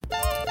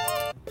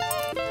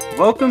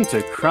Welcome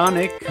to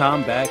Chronic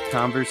Combat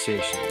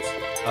Conversations,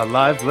 a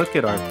live look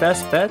at our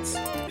best bets,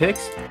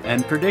 picks,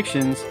 and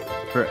predictions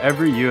for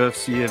every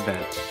UFC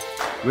event.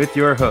 With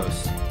your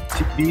hosts,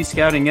 TB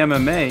Scouting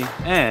MMA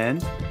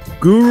and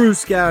Guru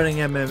Scouting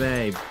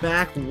MMA,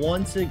 back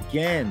once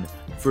again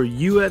for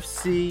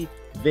UFC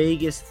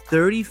Vegas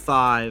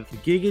 35,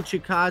 Giga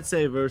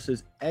Chikadze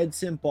versus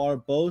Edson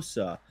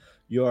Barbosa,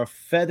 your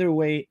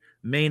featherweight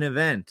main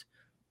event,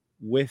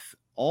 with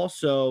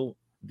also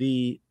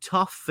the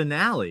tough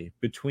finale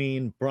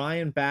between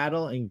Brian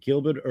Battle and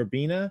Gilbert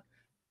Urbina,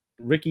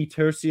 Ricky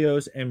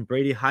Tercios and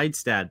Brady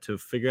Heidstad to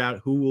figure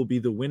out who will be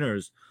the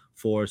winners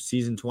for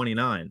season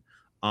 29.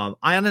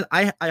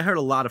 I heard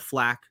a lot of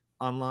flack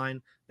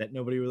online that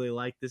nobody really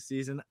liked this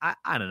season.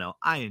 I don't know.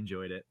 I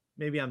enjoyed it.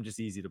 Maybe I'm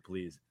just easy to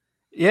please.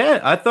 yeah,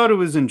 I thought it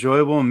was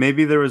enjoyable.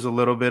 Maybe there was a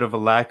little bit of a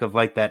lack of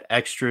like that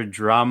extra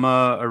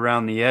drama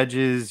around the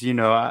edges.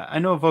 I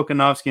know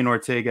Volkanovski and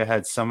Ortega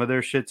had some of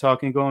their shit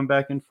talking going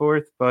back and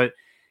forth, but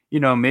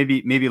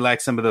maybe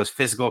like some of those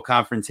physical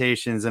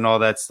confrontations and all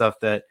that stuff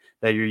that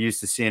you're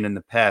used to seeing in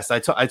the past. I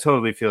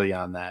totally feel you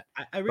on that.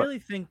 I really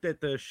think that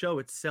the show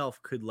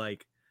itself could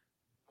like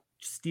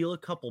steal a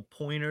couple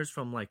pointers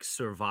from like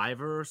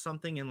Survivor or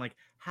something and like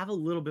have a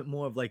little bit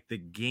more of like the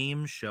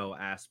game show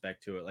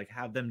aspect to it, like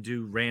have them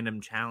do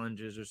random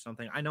challenges or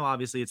something. I know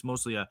obviously it's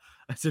mostly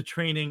it's a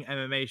training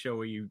MMA show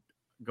where you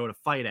go to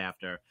fight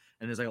after,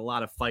 and there's like a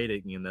lot of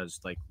fighting in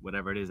those like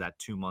whatever it is that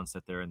 2 months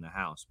that they're in the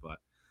house, but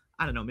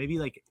I don't know, maybe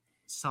like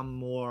some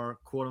more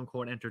quote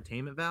unquote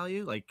entertainment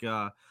value, like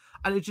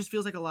it just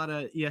feels like a lot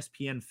of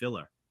ESPN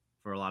filler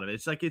for a lot of it.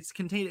 It's like it's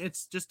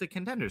just a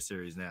Contender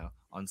Series now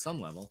on some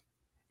level.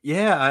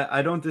 Yeah,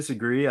 I don't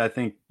disagree. I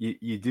think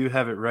you do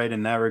have it right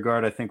in that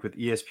regard. I think with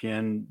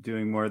ESPN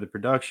doing more of the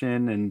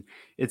production, and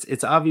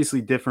it's obviously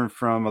different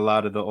from a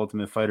lot of the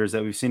Ultimate Fighters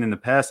that we've seen in the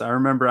past. I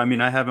remember, I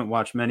mean, I haven't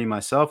watched many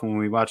myself. When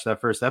we watched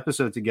that first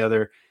episode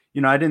together,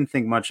 I didn't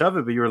think much of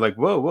it, but you were like,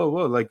 whoa, whoa,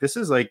 whoa. Like, this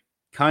is like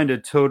kind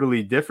of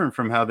totally different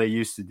from how they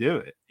used to do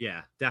it.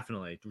 Yeah,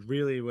 definitely. It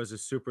really was a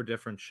super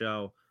different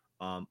show.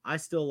 I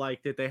still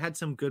liked it. They had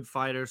some good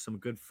fighters, some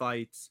good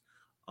fights,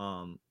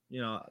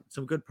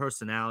 some good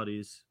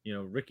personalities.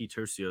 Ricky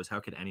Tercios, how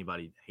could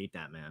anybody hate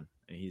that man?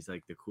 And he's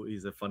like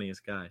he's the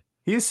funniest guy.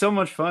 He's so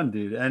much fun,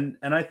 dude. And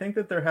I think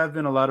that there have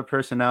been a lot of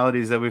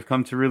personalities that we've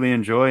come to really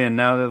enjoy. And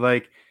now that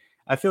like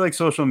I feel like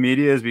social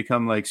media has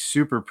become like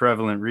super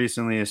prevalent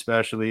recently,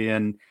 especially.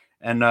 And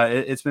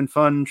it's been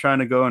fun trying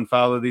to go and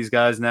follow these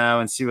guys now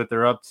and see what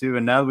they're up to.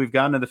 And now that we've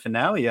gotten to the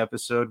finale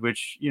episode,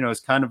 which is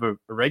kind of a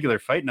regular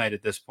fight night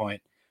at this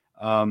point.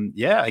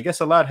 Yeah, I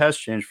guess a lot has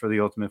changed for the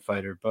Ultimate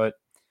Fighter, but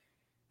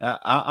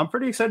I'm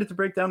pretty excited to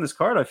break down this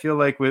card. I feel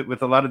like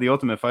with a lot of the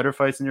Ultimate Fighter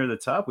fights near the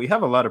top, we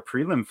have a lot of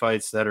prelim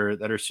fights that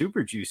are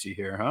super juicy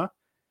here, huh?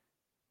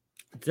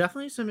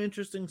 Definitely some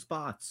interesting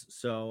spots.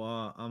 So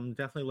I'm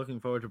definitely looking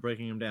forward to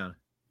breaking them down.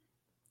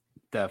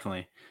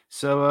 Definitely.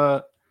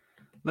 So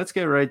let's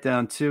get right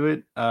down to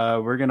it.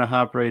 We're gonna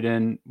hop right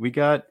in. We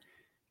got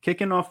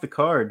kicking off the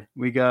card.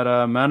 We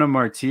got Mano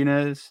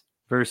Martinez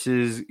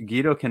versus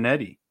Guido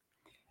Canetti.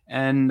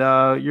 And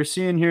you're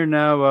seeing here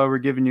now, we're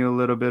giving you a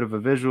little bit of a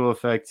visual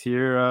effect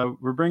here.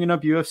 We're bringing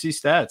up UFC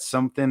stats,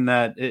 something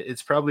that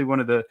it's probably one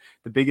of the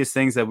biggest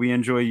things that we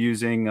enjoy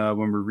using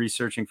when we're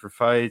researching for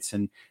fights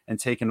and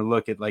taking a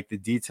look at like the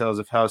details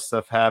of how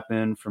stuff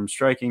happened, from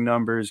striking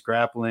numbers,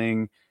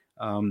 grappling.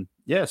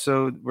 Yeah,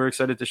 so we're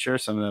excited to share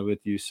some of that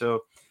with you.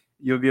 So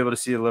you'll be able to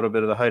see a little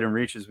bit of the height and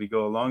reach as we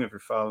go along if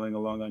you're following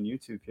along on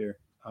YouTube here.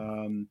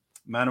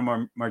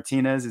 Mano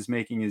Martinez is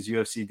making his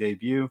UFC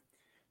debut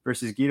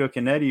versus Guido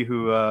Canetti,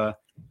 who,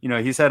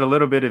 he's had a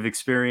little bit of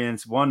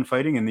experience, one,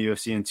 fighting in the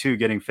UFC, and two,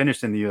 getting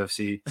finished in the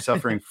UFC,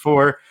 suffering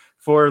four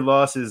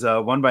losses,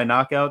 one by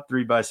knockout,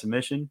 three by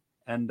submission.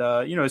 And,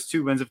 his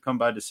 2 wins have come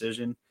by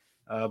decision,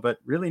 but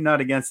really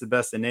not against the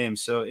best of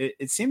names. So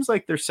it seems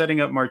like they're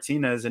setting up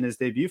Martinez in his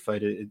debut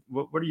fight.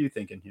 What are you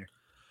thinking here?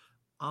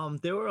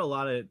 There were a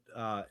lot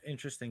of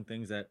interesting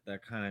things that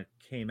kind of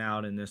came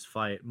out in this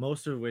fight,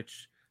 most of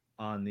which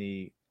on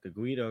the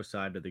Guido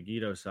side or the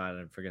Guido side,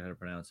 I forget how to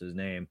pronounce his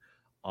name.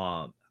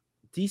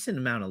 Decent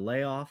amount of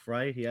layoff,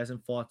 right? He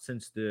hasn't fought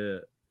since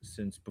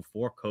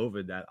before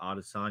COVID, that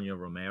Adesanya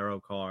Romero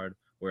card,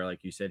 where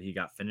like you said, he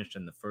got finished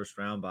in the first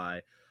round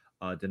by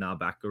Danal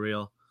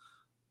Bakariel.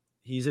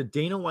 He's a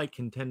Dana White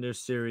Contender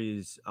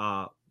Series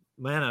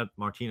Mana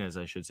Martinez,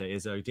 I should say,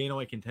 is a Dana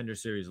White Contender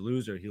Series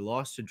loser. He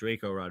lost to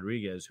Draco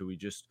Rodriguez, who we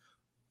just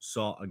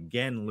saw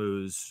again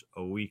lose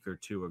a week or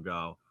two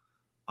ago.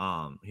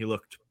 He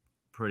looked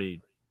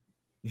pretty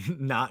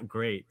not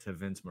great to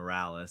Vince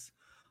Morales.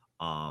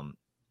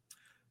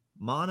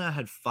 Mana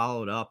had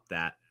followed up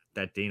that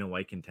Dana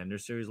White Contender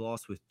Series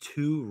loss with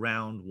 2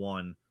 round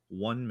 1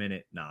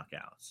 minute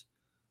knockouts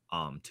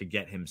to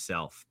get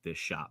himself this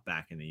shot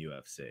back in the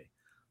UFC.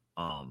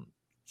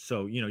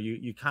 So,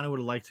 you kind of would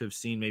have liked to have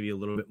seen maybe a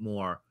little bit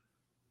more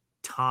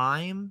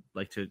time,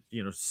 like to,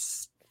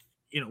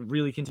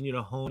 really continue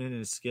to hone in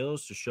his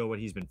skills to show what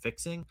he's been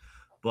fixing.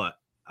 But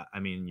I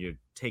mean, you're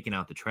taking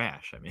out the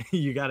trash. I mean,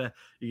 you gotta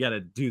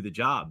do the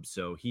job.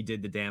 So he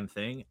did the damn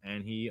thing,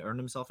 and he earned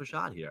himself a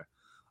shot here.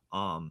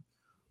 Um,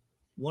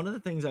 One of the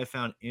things I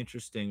found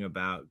interesting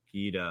about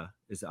Gita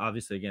is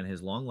obviously, again,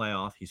 his long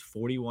layoff. He's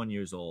 41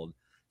 years old.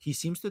 He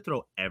seems to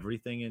throw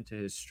everything into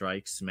his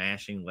strikes,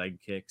 smashing leg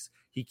kicks.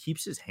 He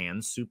keeps his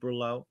hands super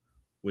low,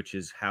 which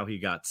is how he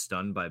got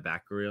stunned by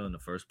Bakariel in the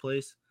first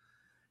place.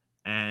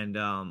 And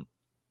I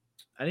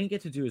didn't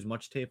get to do as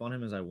much tape on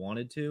him as I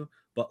wanted to,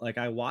 but like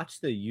I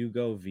watched the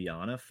Hugo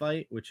Viana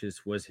fight, which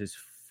was his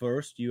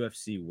first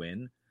UFC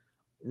win.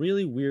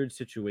 Really weird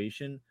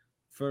situation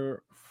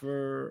for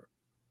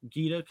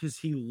Gita because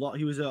he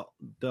was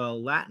the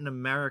Latin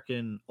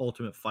American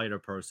Ultimate Fighter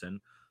person,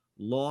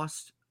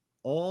 lost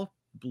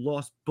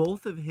lost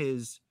both of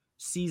his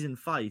season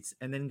fights,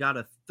 and then got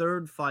a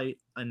third fight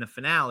in the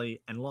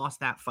finale and lost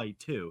that fight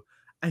too,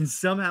 and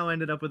somehow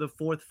ended up with a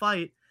fourth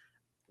fight,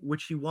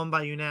 which he won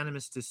by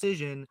unanimous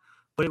decision.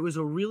 But it was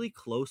a really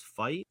close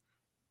fight.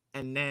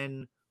 And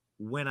then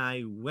when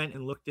I went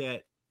and looked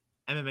at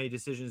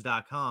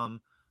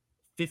MMAdecisions.com,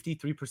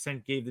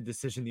 53% gave the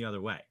decision the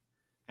other way,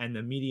 and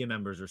the media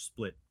members are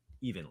split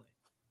evenly.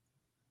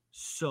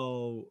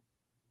 So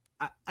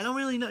I don't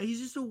really know. He's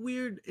just a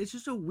weird. It's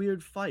just a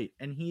weird fight,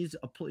 and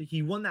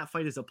he won that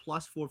fight as a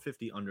plus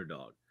 450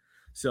 underdog.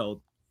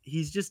 So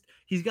he's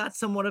got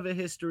somewhat of a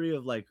history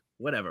of like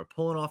whatever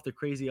pulling off the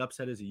crazy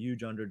upset as a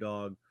huge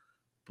underdog,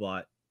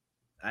 but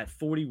at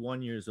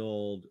 41 years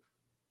old,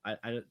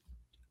 I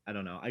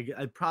don't know.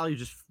 I probably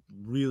just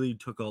really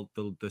took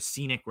the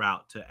scenic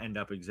route to end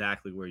up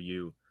exactly where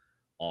you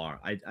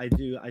are. I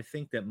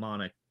think that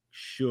Monik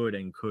should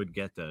and could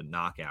get the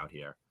knockout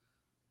here.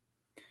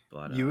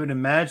 But you would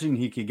imagine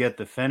he could get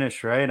the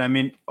finish, right? I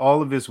mean,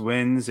 all of his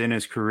wins in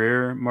his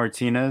career,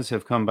 Martinez,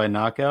 have come by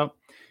knockout.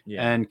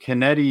 yeah, And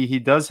Canetti, he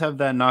does have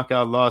that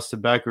knockout loss to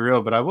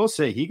Bakariel, but I will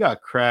say he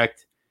got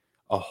cracked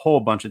a whole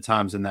bunch of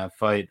times in that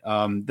fight.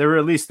 There were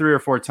at least 3 or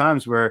 4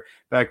 times where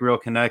Bakariel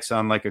connects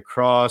on like a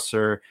cross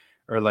or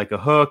like a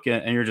hook,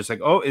 and you're just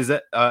like, oh, is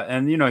that?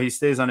 And he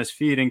stays on his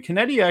feet. And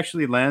Canetti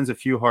actually lands a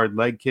few hard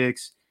leg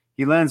kicks.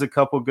 He lands a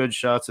couple good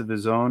shots of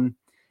his own,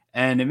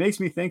 and it makes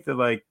me think that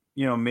like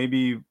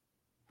maybe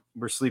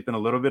we're sleeping a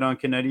little bit on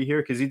Canetti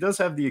here because he does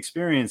have the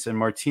experience. And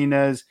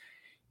Martinez,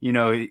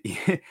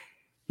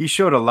 he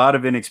showed a lot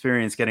of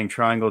inexperience getting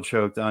triangle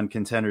choked on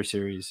Contender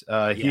Series.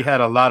 He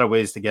had a lot of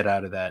ways to get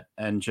out of that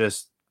and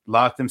just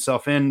locked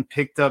himself in,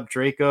 picked up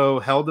Draco,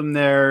 held him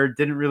there,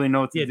 didn't really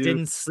know what to do.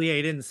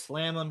 He didn't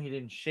slam him, he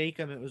didn't shake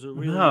him. It was a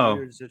really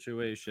weird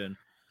situation.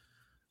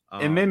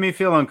 It made me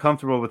feel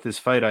uncomfortable with his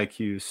fight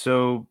IQ.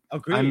 So,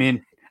 agreed. I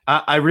mean,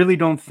 I really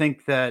don't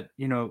think that,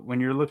 when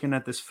you're looking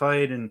at this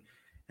fight and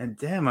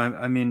damn,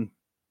 I mean,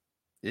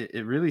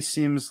 it really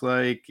seems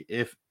like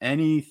if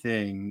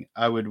anything,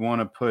 I would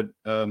want to put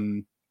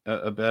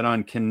a bet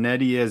on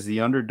Canetti as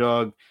the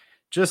underdog,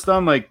 just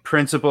on like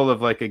principle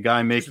of like a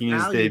guy making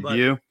his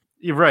debut.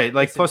 You're right,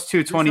 like plus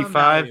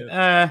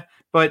 225.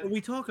 But we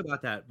talk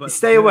about that, but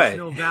stay away.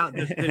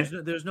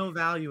 There's no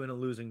value in a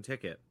losing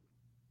ticket.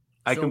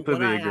 I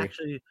completely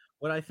agree.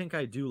 What I think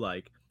I do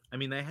like, I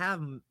mean, they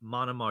have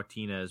Mana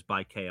Martinez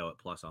by KO at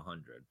plus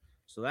 100,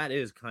 so that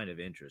is kind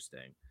of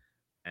interesting,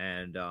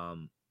 and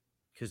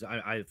because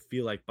I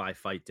feel like by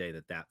fight day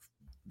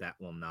that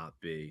will not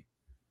be,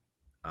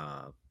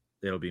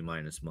 it'll be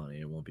minus money.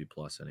 It won't be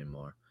plus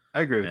anymore.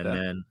 I agree with that. And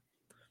then,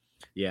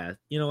 yeah,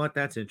 you know what?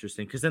 That's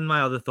interesting. Because then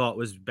my other thought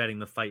was betting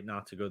the fight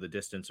not to go the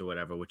distance or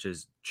whatever, which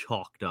is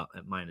chalked up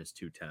at minus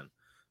 210.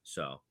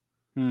 So,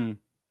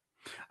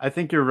 I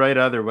think you're right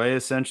either way,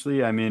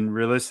 essentially. I mean,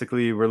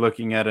 realistically, we're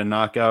looking at a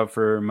knockout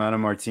for Mana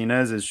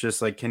Martinez. It's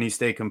just like, can he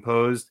stay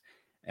composed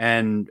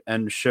and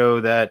show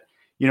that,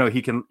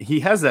 he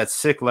has that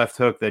sick left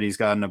hook that he's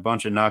gotten a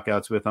bunch of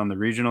knockouts with on the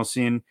regional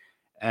scene.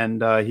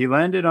 And he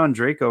landed on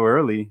Draco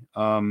early.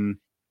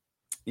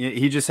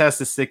 He just has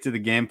to stick to the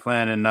game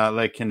plan and not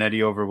let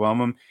Canetti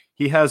overwhelm him.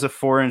 He has a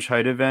 4-inch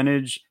height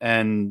advantage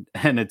and a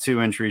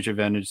 2-inch reach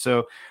advantage.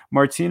 So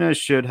Martinez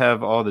should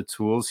have all the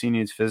tools he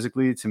needs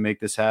physically to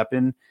make this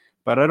happen.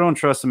 But I don't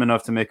trust him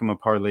enough to make him a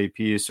parlay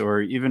piece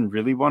or even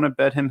really want to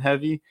bet him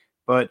heavy.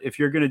 But if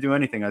you're going to do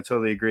anything, I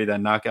totally agree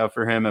that knockout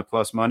for him at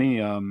plus money.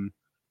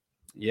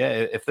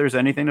 If there's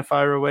anything to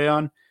fire away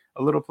on,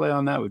 a little play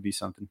on that would be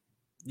something.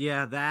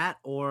 Yeah, that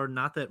or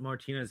not that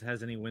Martinez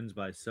has any wins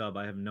by sub.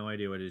 I have no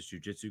idea what his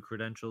jiu-jitsu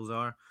credentials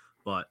are.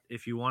 But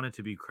if you wanted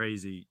to be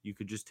crazy, you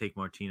could just take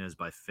Martinez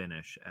by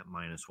finish at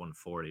minus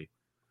 140.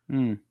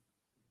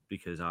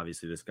 Because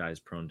obviously this guy is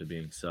prone to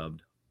being subbed.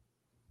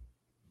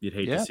 You'd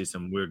hate to see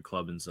some weird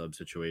club and sub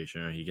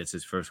situation, or he gets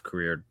his first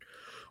career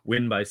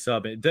win by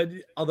sub.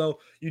 Although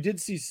you did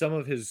see some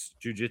of his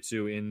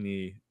jiu-jitsu in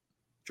the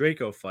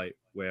Draco fight,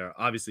 where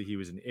obviously he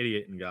was an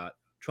idiot and got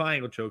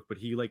triangle choke, but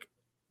he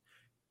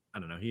I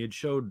don't know. He had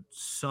showed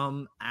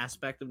some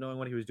aspect of knowing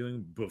what he was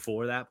doing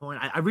before that point.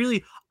 I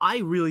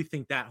really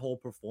think that whole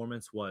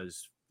performance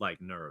was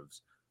like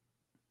nerves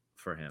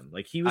for him.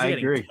 Like he was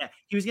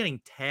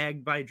getting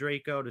tagged by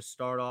Draco to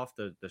start off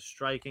the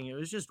striking. It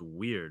was just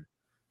weird.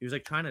 He was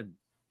like trying to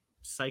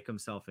psych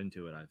himself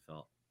into it. I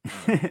felt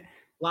a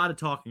lot of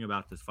talking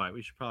about this fight.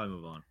 We should probably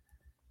move on.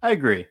 I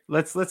agree.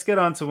 Let's get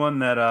on to one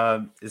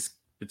that is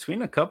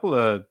between a couple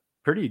of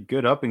pretty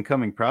good up and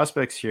coming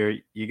prospects here.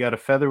 You got a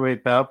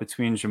featherweight bout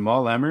between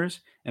Jamal Emmers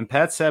and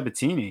Pat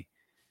Sabatini.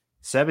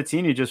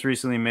 Sabatini just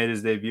recently made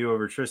his debut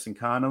over Tristan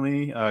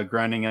Connolly,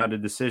 grinding out a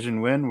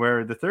decision win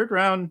where the third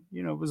round,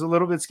 was a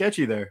little bit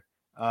sketchy there.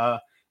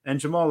 And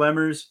Jamal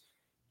Emmers,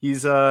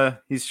 he's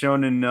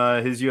shown in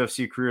his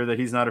UFC career that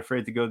he's not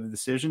afraid to go the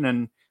decision.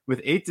 And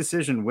with 8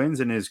 decision wins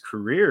in his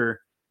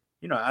career,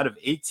 out of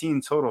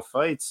 18 total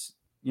fights,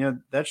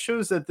 that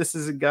shows that this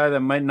is a guy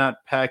that might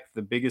not pack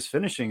the biggest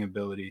finishing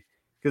ability.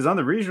 Because on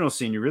the regional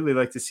scene, you really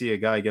like to see a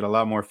guy get a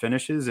lot more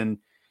finishes. And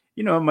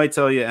it might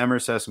tell you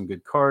Emmers has some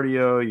good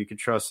cardio. You could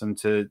trust him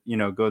to,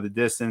 go the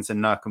distance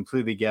and not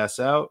completely gas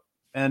out.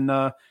 And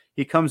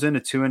he comes in a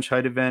 2-inch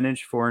height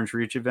advantage, 4-inch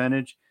reach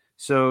advantage.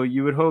 So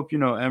you would hope,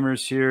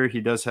 Emmers here,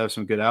 he does have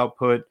some good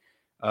output.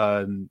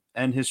 And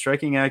his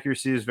striking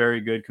accuracy is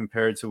very good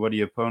compared to what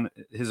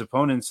his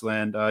opponents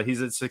land.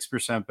 He's at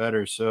 6%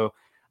 better. So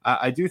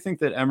I do think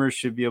that Emmers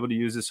should be able to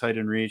use his height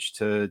and reach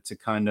to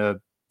kind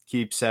of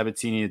keep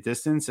Sabatini at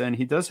distance. And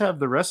he does have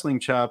the wrestling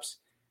chops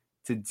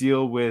to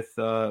deal with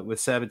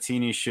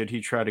Sabatini should he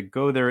try to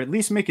go there, at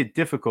least make it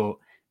difficult,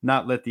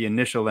 not let the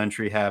initial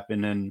entry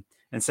happen. And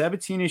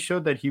Sabatini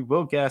showed that he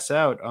will gas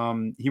out.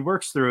 He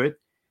works through it,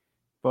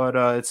 but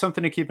it's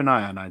something to keep an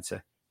eye on, I'd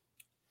say.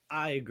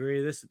 I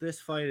agree.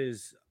 This fight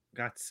has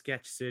got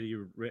Sketch City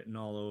written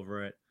all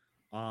over it.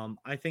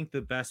 I think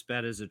the best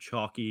bet is a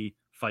chalky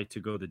fight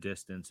to go the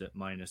distance at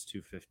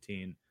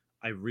 -215.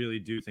 I really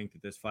do think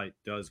that this fight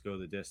does go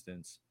the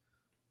distance.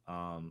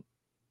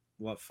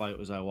 What fight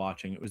was I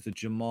watching? It was the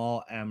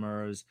Jamal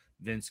Emmers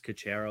Vince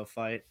Cachero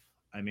fight.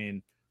 I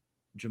mean,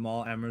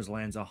 Jamal Emmers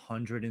lands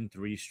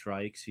 103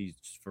 strikes. He's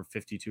for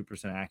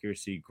 52%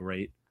 accuracy.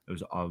 Great. It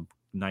was a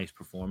nice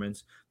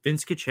performance.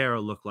 Vince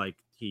Cachero looked like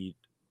he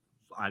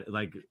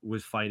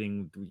was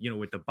fighting,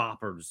 with the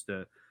boppers.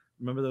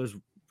 Remember those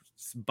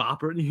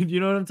bopper? You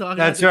know what I'm talking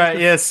That's about? That's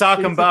right. Yeah, sock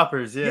and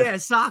boppers. Yeah,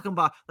 sock and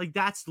bop. Like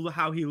that's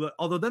how he looked.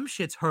 Although them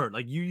shits hurt.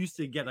 Like you used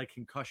to get like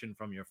concussion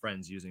from your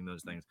friends using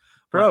those things.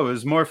 Bro, it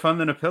was more fun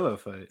than a pillow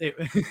fight.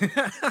 Exactly,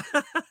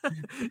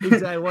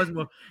 it was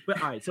more.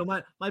 But all right. So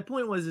my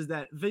point is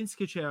that Vince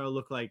Cachero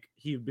looked like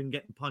he'd been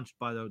getting punched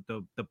by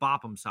the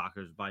Bopham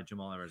Sockers by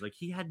Jamal Emmers. Like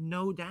he had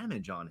no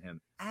damage on him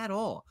at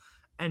all.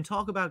 And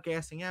talk about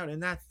gassing out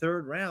in that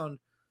third round.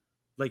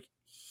 Like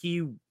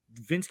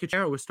Vince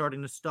Cachero was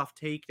starting to stuff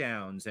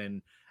takedowns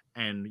and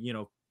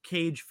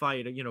cage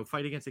fight,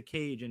 fight against a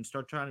cage and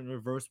start trying to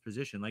reverse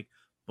position. Like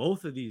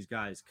both of these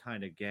guys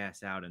kind of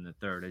gas out in the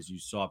third, as you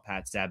saw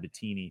Pat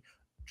Sabatini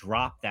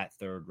drop that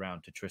third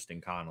round to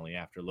Tristan Connolly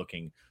after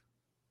looking,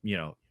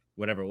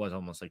 whatever it was,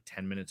 almost like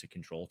 10 minutes of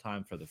control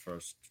time for the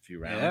first few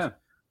rounds. Yeah.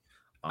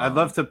 I'd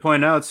love to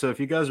point out, so if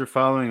you guys are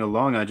following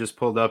along, I just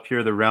pulled up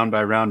here the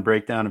round-by-round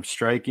breakdown of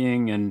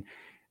striking, and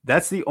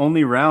that's the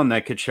only round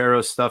that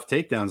Cachero stuffed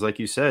takedowns, like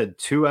you said,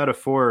 2 out of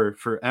 4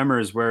 for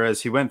Emmers,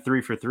 whereas he went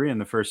 3 for 3 in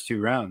the first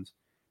 2 rounds.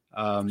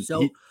 A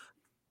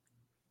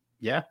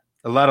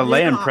lot of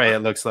lay and pray, it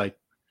looks like.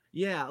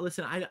 Yeah,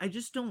 listen, I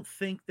just don't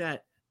think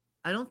that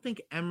 – I don't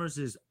think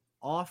Emmers'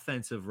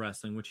 offensive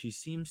wrestling, which he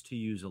seems to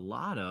use a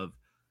lot of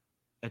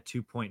at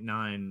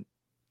 2.9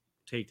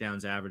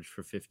 takedowns average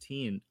for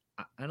 15 –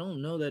 I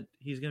don't know that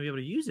he's going to be able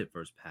to use it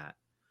versus Pat.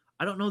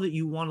 I don't know that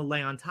you want to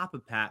lay on top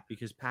of Pat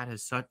because Pat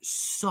has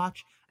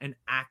such an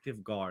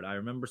active guard. I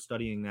remember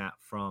studying that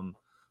from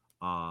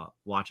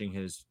watching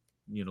his,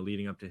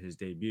 leading up to his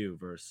debut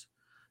versus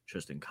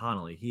Tristan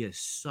Connolly. He has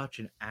such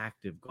an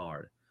active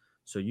guard.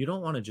 So you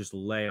don't want to just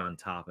lay on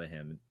top of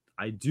him.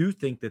 I do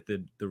think that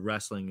the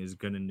wrestling is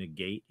going to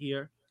negate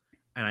here.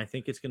 And I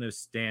think it's going to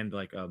stand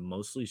like a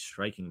mostly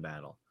striking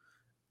battle.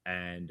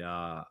 And,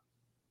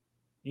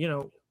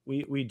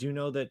 we do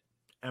know that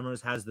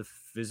Emmers has the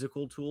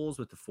physical tools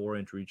with the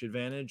 4-inch reach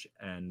advantage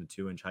and the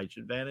 2-inch height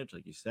advantage,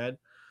 like you said.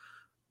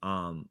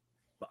 But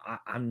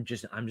I'm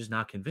just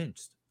not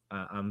convinced.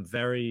 I'm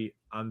very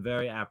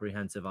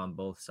apprehensive on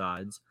both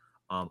sides.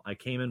 I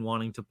came in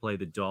wanting to play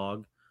the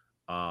dog,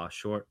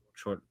 short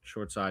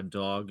side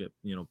dog at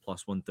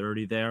plus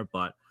 130 there,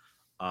 but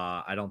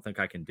I don't think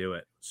I can do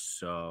it.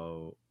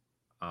 So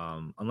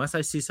unless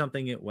I see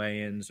something at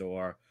weigh-ins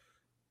or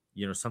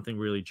something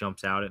really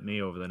jumps out at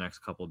me over the next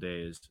couple of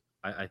days,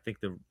 I think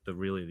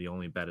the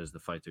only bet is the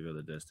fight to go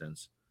the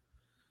distance.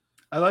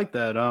 I like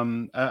that.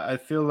 I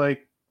feel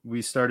like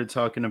we started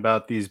talking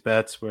about these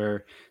bets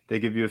where they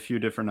give you a few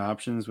different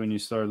options when you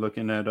start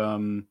looking at,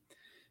 on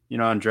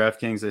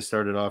DraftKings, they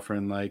started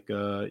offering like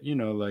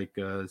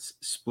a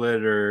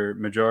split or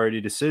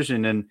majority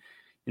decision. And,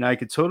 I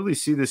could totally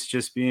see this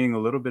just being a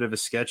little bit of a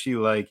sketchy,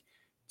 like,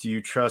 do you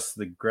trust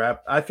the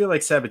I feel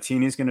like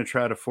Sabatini is going to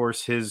try to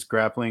force his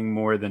grappling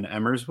more than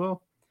Emmers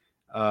will.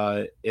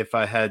 If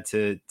I had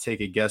to take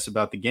a guess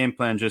about the game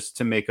plan, just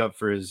to make up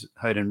for his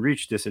height and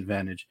reach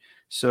disadvantage.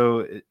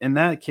 So in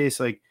that case,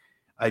 like,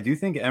 I do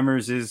think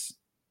Emmers is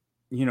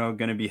going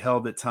to be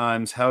held at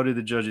times. How do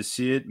the judges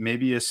see it?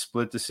 Maybe a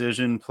split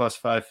decision plus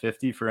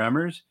 550 for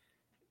Emmers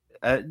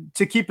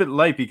to keep it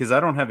light, because I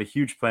don't have a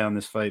huge play on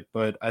this fight,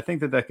 but I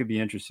think that could be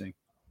interesting.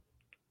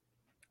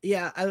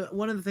 Yeah,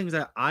 one of the things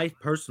that I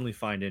personally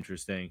find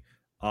interesting,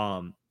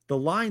 the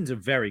lines are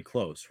very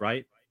close,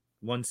 right?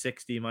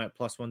 160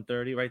 plus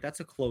 130, right? That's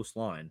a close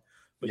line.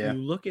 But Yeah. you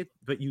look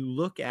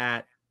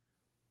at,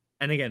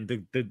 and again,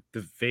 the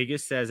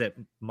Vegas says at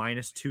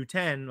minus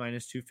 210,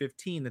 minus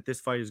 215 that this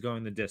fight is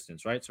going the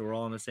distance, right? So we're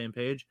all on the same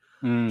page.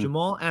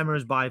 Jamal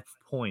Emmers by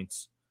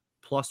points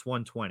plus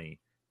 120.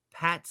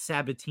 Pat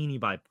Sabatini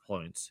by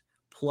points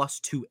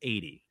plus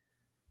 280.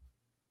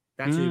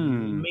 That's a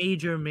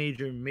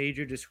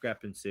major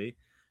discrepancy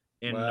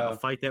in a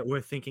fight that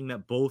we're thinking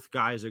that both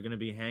guys are going to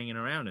be hanging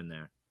around in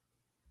there.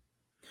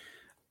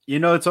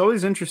 It's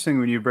always interesting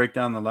when you break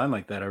down the line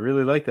like that. I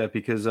really like that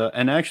because,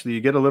 and actually,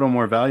 you get a little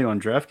more value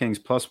on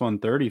DraftKings plus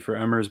 130 for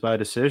Emmers by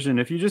decision.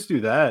 If you just do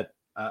that,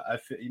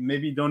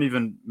 maybe don't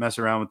even mess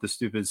around with the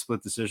stupid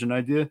split decision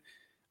idea.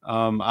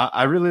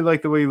 I really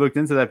like the way you looked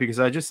into that because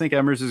I just think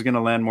Emmers is going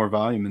to land more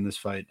volume in this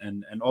fight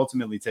and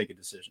ultimately take a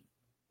decision.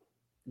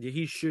 Yeah,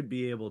 he should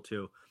be able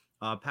to.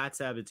 Pat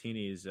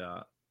Sabatini is,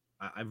 I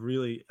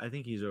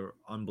think he's an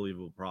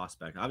unbelievable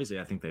prospect. Obviously,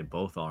 I think they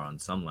both are on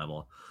some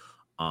level.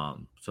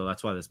 So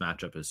that's why this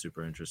matchup is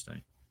super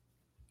interesting.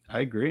 I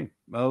agree.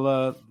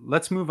 Well,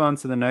 let's move on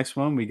to the next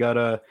one. We got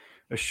a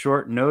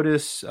short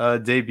notice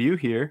debut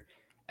here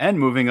and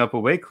moving up a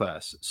weight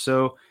class.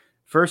 So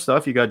first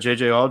off, you got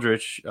JJ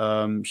Aldrich.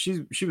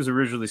 She was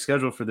originally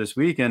scheduled for this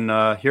week,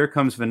 and here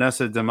comes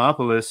Vanessa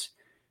Demopoulos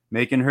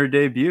making her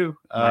debut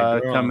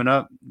coming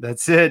up.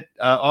 That's it.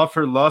 Off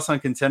her loss on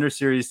Contender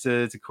Series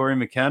to Corey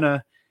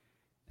McKenna.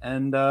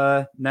 And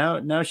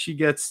now she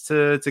gets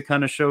to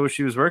kind of show what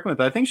she was working with.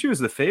 I think she was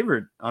the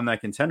favorite on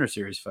that Contender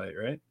Series fight,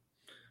 right?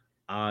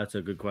 That's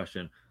a good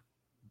question.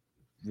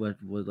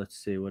 Let's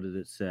see. What did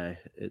it say?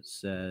 It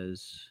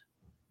says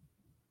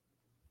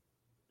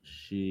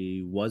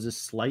she was a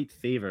slight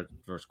favorite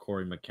versus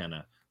Corey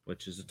McKenna,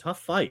 which is a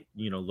tough fight,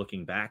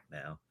 looking back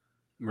now.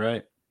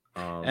 Right.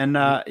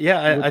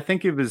 I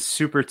think it was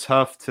super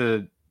tough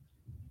to,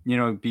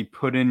 be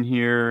put in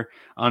here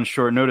on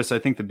short notice. I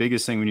think the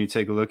biggest thing when you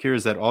take a look here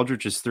is that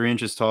Aldrich is 3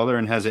 inches taller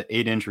and has an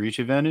 8-inch reach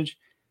advantage.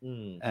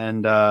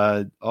 And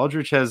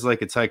Aldrich has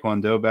like a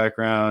Taekwondo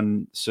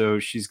background, so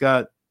she's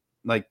got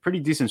like pretty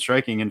decent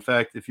striking. In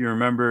fact, if you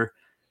remember,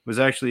 was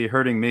actually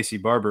hurting Macy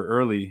Barber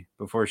early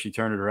before she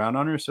turned it around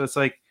on her. So it's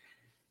like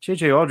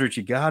JJ Aldrich,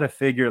 you gotta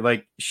figure,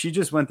 like, she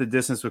just went the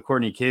distance with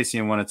Courtney Casey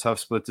and won a tough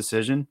split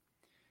decision.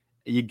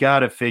 You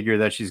gotta figure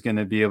that she's going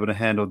to be able to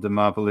handle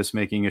Demopoulos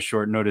making a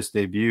short notice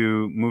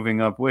debut, moving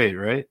up weight,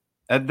 right?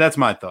 That's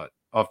my thought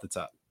off the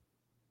top.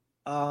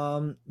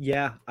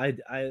 Yeah, I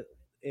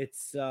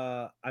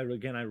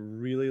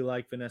really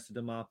like Vanessa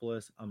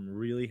Demopoulos. I'm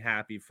really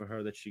happy for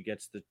her that she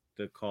gets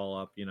the call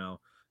up,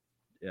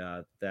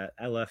 that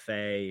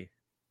LFA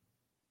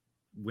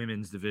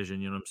women's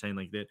division, what I'm saying?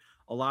 Like that,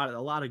 a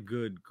lot of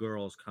good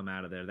girls come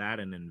out of there,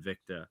 that and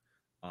Invicta.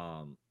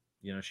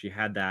 She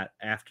had that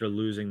after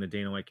losing the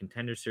Dana White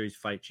Contender Series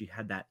fight. She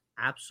had that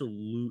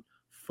absolute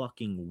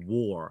fucking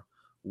war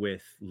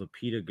with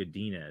Lupita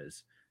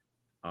Godinez,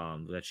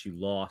 that she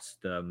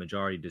lost the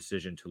majority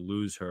decision to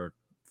lose her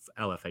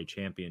LFA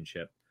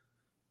championship.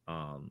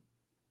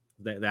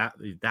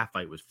 That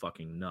fight was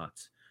fucking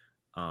nuts.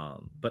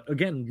 But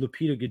again,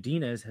 Lupita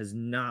Godinez has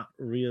not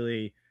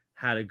really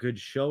had a good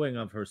showing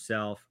of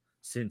herself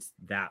since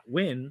that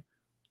win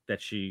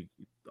that she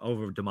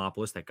over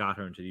Demopoulos that got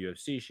her into the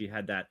UFC. She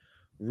had that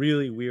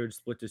really weird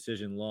split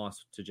decision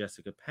loss to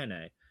Jessica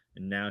Penne,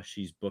 and now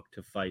she's booked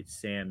to fight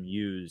Sam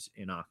Hughes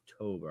in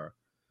October.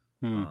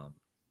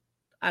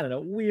 I don't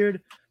know,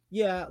 weird.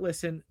 Yeah,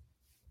 listen,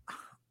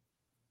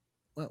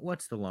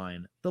 what's the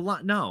line?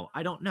 No,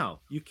 I don't know.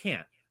 You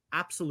can't.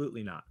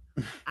 Absolutely not.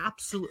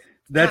 Absolutely.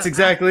 That's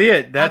exactly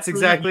it. That's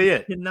exactly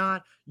it. You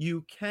cannot.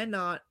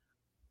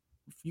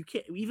 You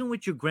can't, even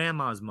with your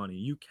grandma's money,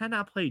 you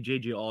cannot play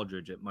JJ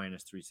Aldrich at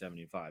minus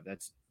 375.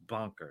 That's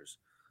bonkers.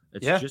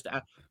 It's just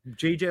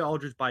JJ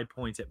Aldrich by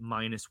points at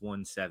minus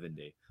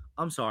 170.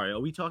 I'm sorry. Are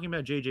we talking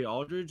about JJ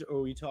Aldrich or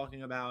are we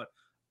talking about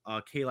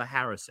Kayla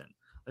Harrison?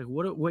 Like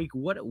what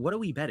are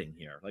we betting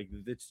here? Like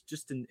it's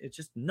just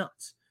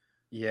nuts.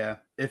 Yeah.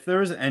 If there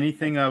was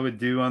anything I would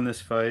do on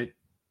this fight,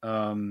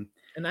 and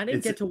I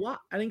didn't get to watch.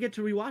 I didn't get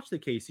to rewatch the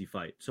Casey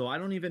fight, so I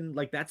don't even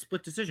like that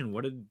split decision.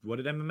 What did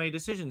MMA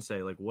Decision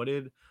say? Like what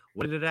did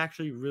it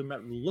actually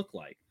look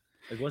like?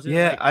 Like was it?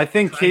 Yeah, I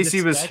think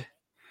Casey was.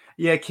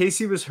 Yeah,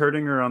 Casey was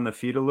hurting her on the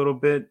feet a little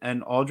bit,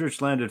 and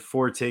Aldrich landed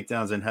 4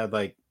 takedowns and had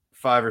like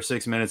 5 or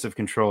 6 minutes of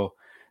control.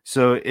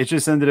 So it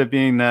just ended up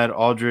being that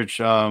Aldrich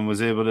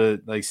was able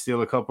to like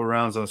steal a couple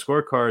rounds on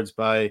scorecards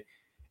by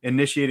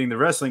initiating the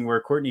wrestling,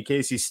 where Courtney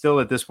Casey still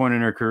at this point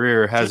in her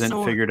career hasn't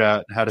figured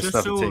out how to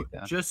stuff a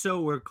takedown. Just so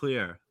we're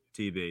clear,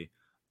 TB,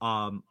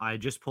 I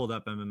just pulled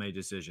up MMA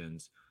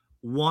Decisions.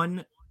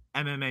 One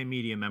MMA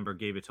media member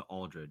gave it to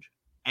Aldrich.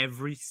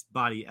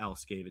 Everybody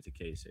else gave it to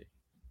Casey.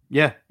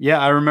 Yeah.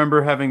 I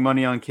remember having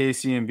money on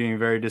Casey and being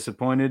very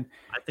disappointed.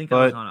 I think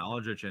I was But on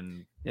Aldrich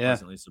and yeah,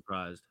 pleasantly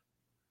surprised.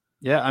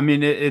 yeah. I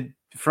mean, it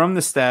from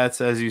the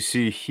stats as you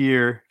see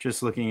here,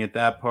 just looking at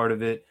that part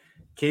of it,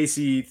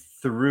 Casey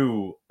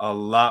threw a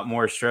lot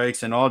more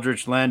strikes, and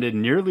Aldrich landed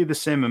nearly the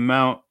same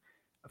amount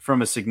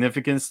from a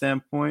significant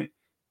standpoint,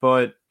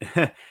 but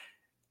at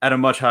a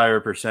much higher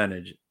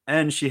percentage.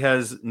 And she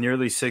has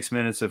nearly 6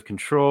 minutes of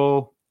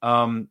control.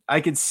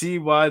 I could see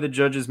why the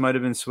judges might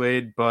have been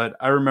swayed, but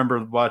I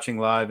remember watching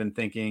live and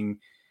thinking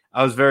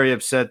I was very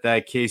upset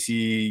that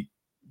Casey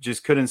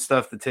just couldn't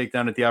stuff the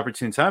takedown at the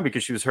opportune time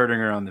because she was hurting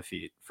her on the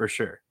feet for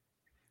sure.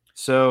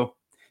 So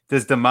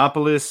does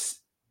Demopoulos,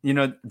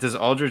 does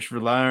Aldrich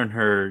rely on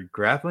her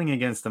grappling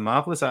against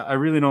Demopoulos? I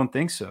really don't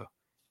think so.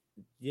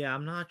 Yeah,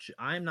 I'm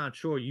not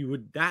sure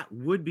that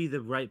would be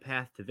the right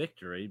path to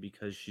victory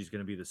because she's going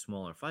to be the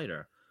smaller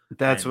fighter.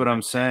 That's what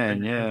I'm saying.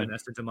 And Yeah.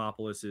 Vanessa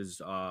Demopoulos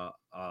is a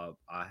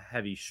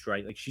heavy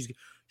strike. Like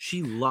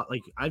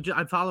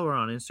I follow her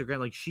on Instagram.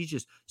 Like she's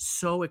just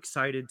so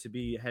excited to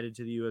be headed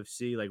to the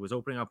UFC. Like was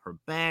opening up her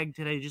bag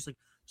today, just like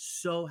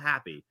so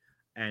happy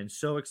and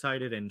so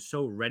excited and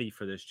so ready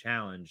for this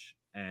challenge.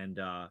 And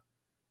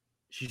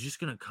she's just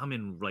gonna come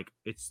in like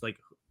it's like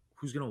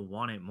who's gonna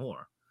want it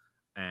more.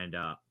 And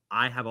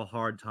I have a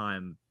hard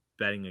time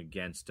betting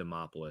against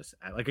Demopoulos.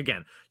 Like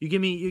again, you're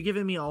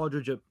giving me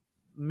Aldridge at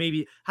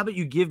maybe. How about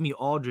you give me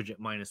Aldridge at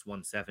minus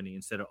 170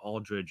 instead of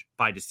Aldridge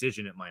by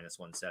decision at minus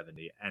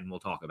 170, and we'll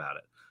talk about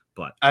it.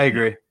 But I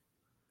agree.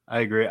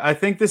 I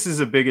think this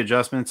is a big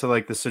adjustment to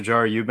like the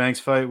Sajara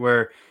Eubanks fight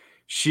where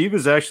she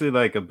was actually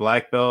like a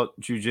black belt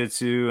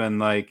jujitsu and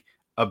like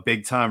a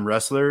big time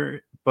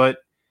wrestler, but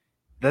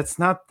that's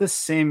not the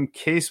same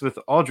case with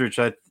Aldrich.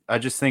 I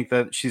just think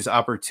that she's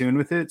opportune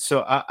with it.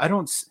 So I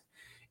don't.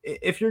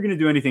 If you're gonna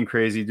do anything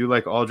crazy, do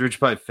like Aldrich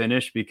by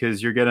finish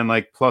because you're getting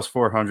like plus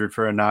 400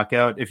 for a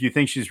knockout. If you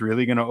think she's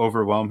really gonna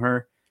overwhelm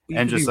her you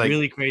and could just be like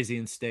really crazy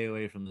and stay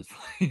away from this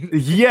fight.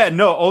 yeah,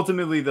 no.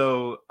 Ultimately,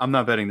 though, I'm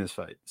not betting this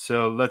fight.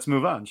 So let's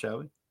move on, shall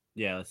we?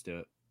 Yeah, let's do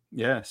it.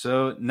 Yeah.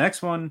 So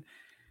next one,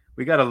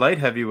 we got a light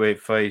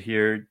heavyweight fight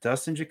here: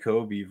 Dustin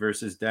Jacoby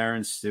versus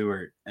Darren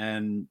Stewart.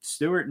 And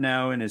Stewart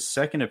now in his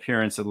second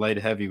appearance at light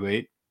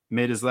heavyweight,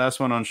 made his last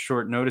one on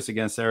short notice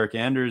against Eric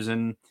Anders,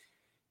 and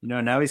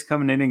now he's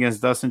coming in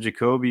against Dustin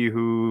Jacoby,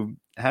 who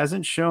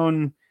hasn't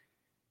shown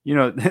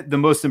the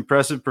most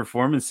impressive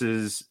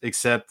performances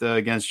except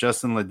against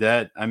Justin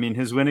Ledet. I mean,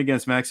 his win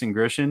against Maxim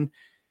Grishin,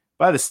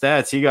 by the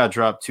stats, he got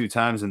dropped 2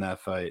 times in that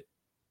fight.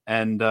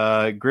 And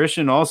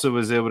Grishin also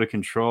was able to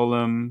control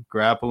him,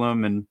 grapple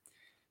him, and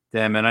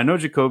damn, man, I know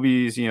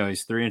Jacoby's,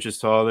 he's 3 inches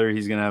taller.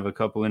 He's going to have a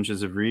couple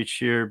inches of reach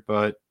here,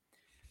 but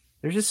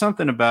there's just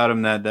something about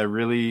him that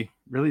really,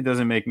 really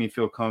doesn't make me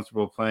feel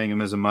comfortable playing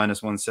him as a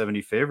minus 170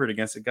 favorite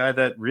against a guy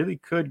that really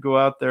could go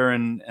out there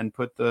and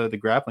put the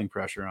grappling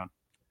pressure on.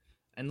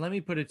 And let me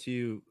put it to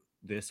you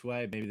this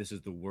way. Maybe this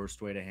is the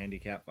worst way to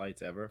handicap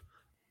fights ever.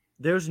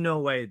 There's no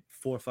way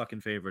 4 fucking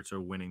favorites are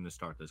winning to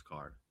start this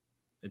card.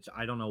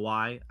 I don't know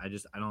why. I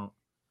don't.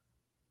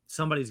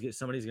 Somebody's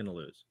gonna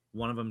lose.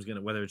 One of them's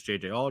gonna, whether it's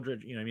JJ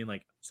Aldridge, you know what I mean?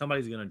 Like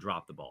somebody's gonna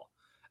drop the ball,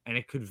 and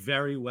it could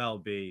very well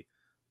be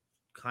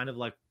kind of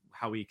like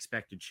how we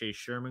expected Chase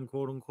Sherman,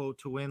 quote unquote,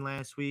 to win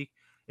last week.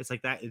 It's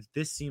like that.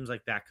 This seems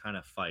like that kind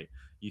of fight.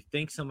 You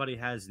think somebody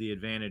has the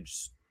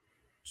advantage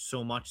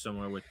so much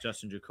somewhere with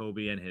Justin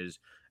Jacoby and his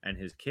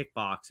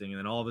kickboxing, and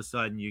then all of a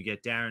sudden you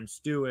get Darren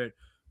Stewart,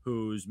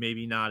 who's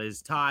maybe not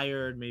as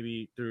tired,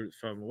 maybe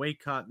from a weight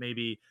cut,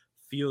 maybe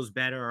feels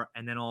better,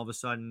 and then all of a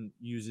sudden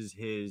uses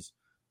his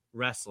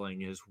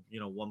wrestling, his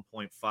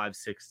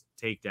 1.56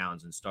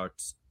 takedowns, and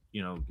starts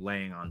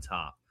laying on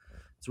top.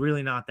 It's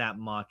really not that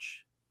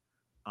much,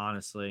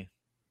 honestly.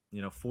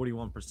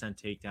 41%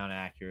 takedown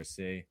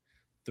accuracy,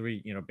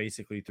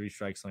 basically 3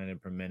 strikes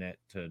landed per minute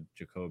to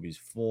Jacoby's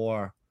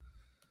 4.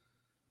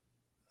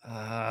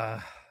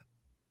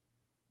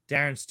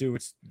 Darren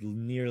Stewart's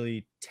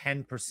nearly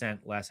 10%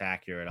 less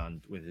accurate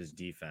with his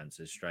defense,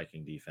 his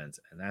striking defense,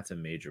 and that's a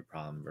major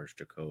problem versus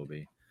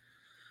Jacoby.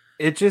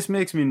 It just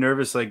makes me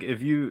nervous. Like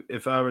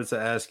if I were to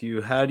ask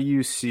you, how do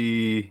you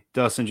see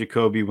Dustin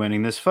Jacoby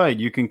winning this fight?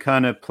 You can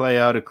kind of play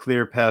out a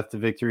clear path to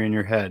victory in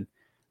your head,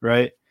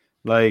 right?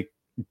 Like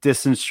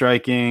distance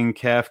striking,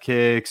 calf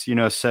kicks,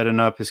 setting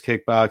up his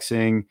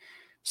kickboxing,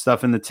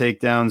 stuffing the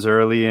takedowns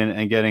early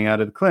and getting out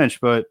of the clinch.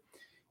 But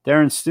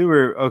Darren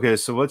Stewart, okay,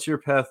 so what's your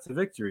path to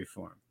victory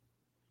for him?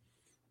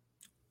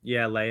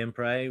 Yeah, lay and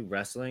pray,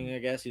 wrestling, I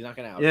guess. He's not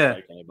going to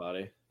outstrike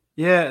anybody.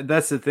 Yeah,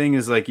 that's the thing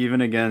is like even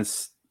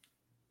against,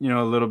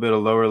 a little bit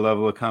of lower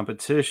level of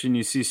competition,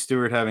 you see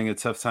Stewart having a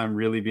tough time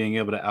really being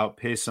able to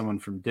outpace someone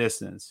from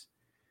distance.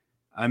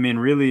 I mean,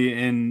 really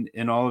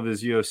in all of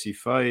his UFC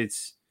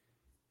fights,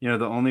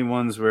 the only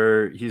ones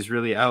where he's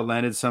really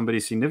outlanded somebody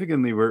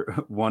significantly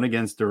were one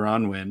against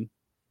Duran Win,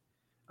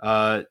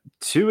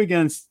 2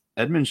 against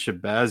Edmund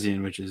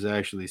Shabazian, which is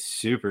actually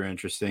super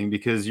interesting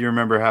because you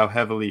remember how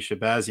heavily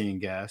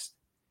Shabazian gassed.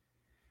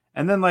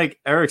 And then like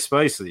Eric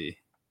Spicely.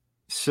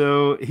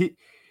 So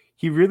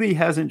he really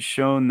hasn't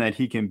shown that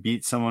he can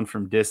beat someone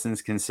from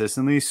distance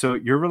consistently. So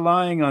you're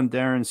relying on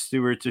Darren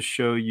Stewart to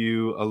show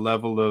you a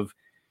level of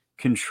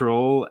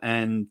control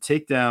and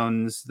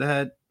takedowns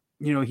that,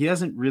 he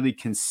hasn't really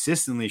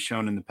consistently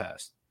shown in the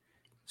past.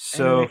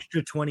 And an So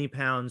extra 20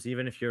 pounds,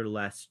 even if you're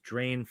less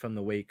drained from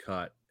the weight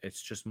cut,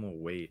 it's just more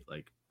weight.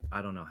 Like,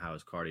 I don't know how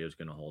his cardio is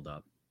going to hold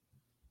up.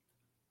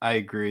 I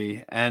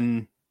agree.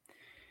 And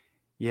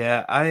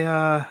yeah,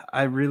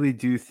 I really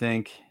do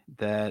think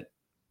that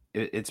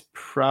it's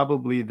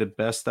probably the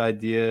best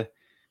idea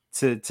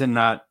to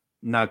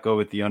not go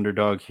with the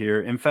underdog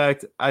here. In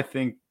fact, I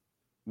think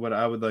what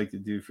I would like to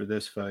do for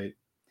this fight,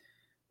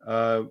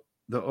 uh,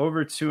 the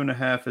over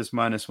 2.5 is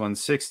minus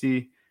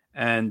 160,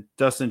 and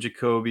Dustin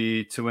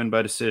Jacoby to win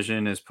by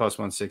decision is plus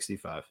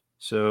 165.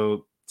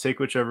 So take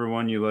whichever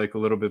one you like a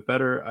little bit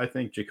better. I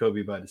think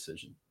Jacoby by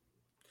decision.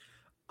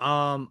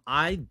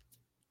 I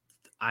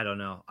don't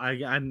know.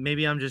 I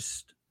maybe I'm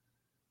just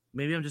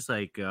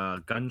like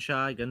gun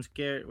shy, gun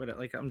scared.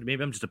 Like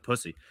maybe I'm just a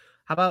pussy.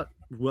 How about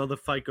will the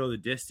fight go the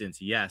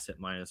distance? Yes, at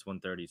minus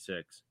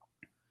 136.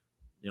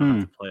 You don't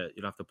have to play it.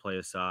 You don't have to play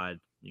aside.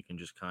 You can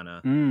just kind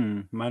of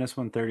minus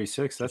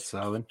 136. That's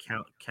solid.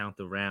 Count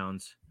the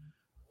rounds.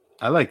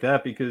 I like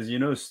that because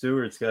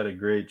Stewart's got a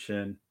great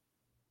chin.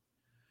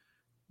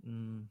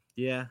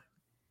 Yeah.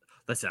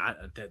 Listen,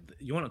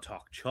 you want to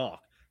talk chalk?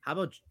 How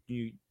about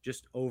you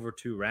just over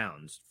 2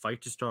 rounds?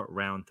 Fight to start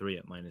round 3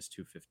 at minus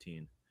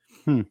 215.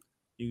 You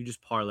can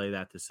just parlay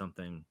that to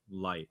something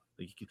light.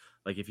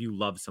 Like if you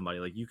love somebody,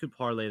 like you could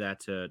parlay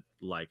that to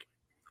like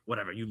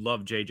whatever. You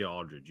love JJ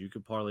Aldridge. You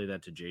could parlay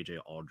that to JJ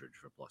Aldridge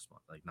for plus one.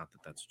 Like not that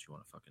that's what you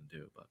want to fucking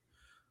do, but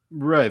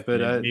right.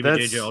 But maybe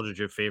JJ Aldridge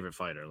your favorite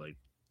fighter. Like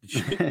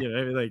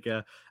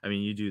I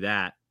mean, you do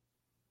that.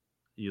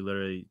 You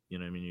literally,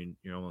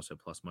 you're almost at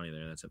plus money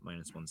there. That's at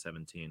minus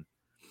 117.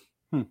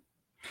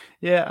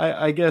 Yeah,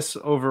 I guess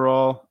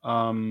overall,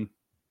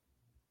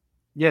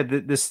 yeah,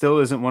 this still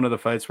isn't one of the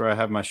fights where I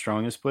have my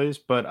strongest plays,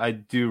 but I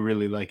do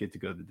really like it to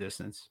go the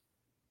distance.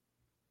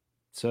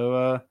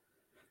 So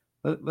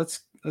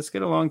let's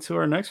get along to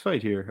our next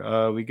fight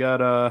here. We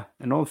got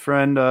an old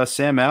friend,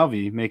 Sam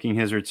Alvey, making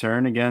his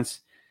return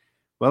against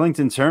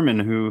Wellington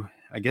Turman, who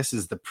I guess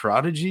is the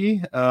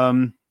prodigy.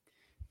 Let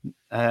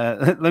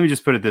me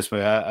just put it this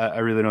way: I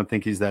really don't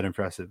think he's that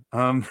impressive.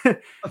 Boom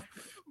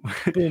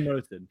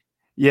roasted.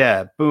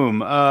 Yeah, boom.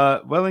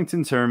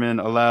 Wellington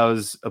Turman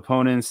allows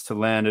opponents to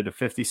land at a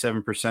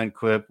 57%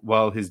 clip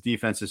while his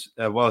defense is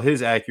while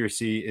his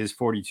accuracy is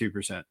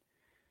 42%.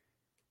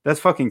 That's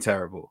fucking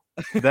terrible.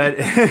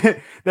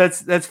 That's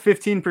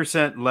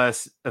 15%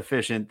 less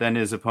efficient than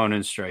his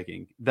opponent's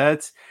striking.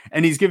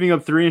 And he's giving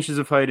up 3 inches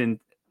of height and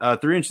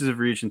 3 inches of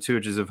reach and 2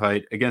 inches of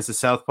height against a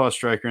southpaw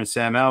striker in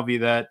Sam Alvey.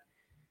 That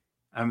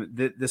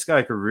this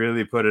guy could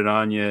really put it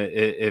on you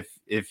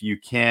if you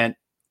can't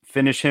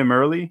finish him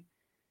early.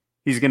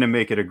 He's going to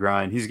make it a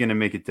grind. He's going to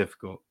make it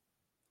difficult.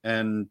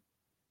 And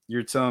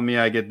you're telling me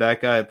I get that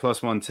guy at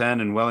plus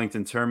 110 and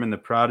Wellington Turman, the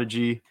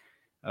prodigy,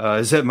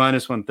 is at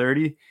minus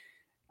 130?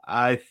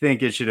 I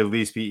think it should at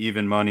least be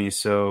even money.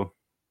 So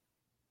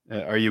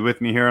are you with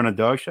me here on a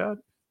dog shot?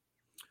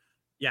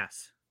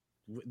 Yes.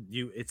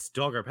 It's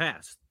dog or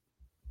pass.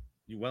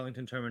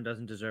 Wellington Turman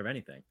doesn't deserve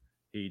anything.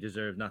 He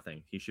deserves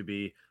nothing. He should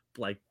be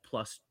like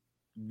plus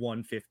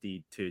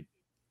 150 to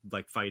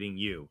like fighting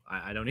you.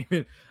 I don't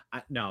even.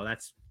 No,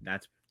 that's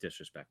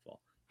disrespectful.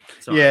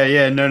 Sorry.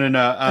 Yeah.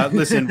 No.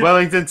 Listen,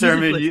 Wellington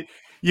Turman,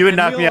 you would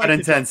knock me out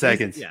in 10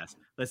 seconds. Yes.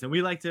 Listen,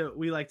 we like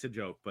to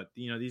joke, but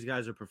these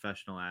guys are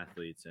professional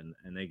athletes and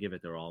they give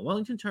it their all.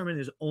 Wellington Turman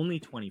is only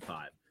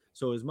 25,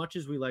 so as much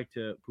as we like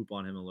to poop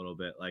on him a little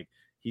bit, like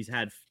this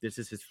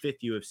is his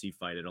 5th UFC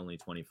fight at only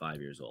 25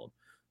 years old.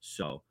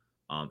 So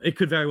it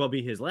could very well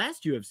be his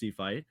last UFC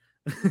fight,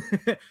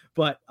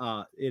 but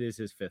it is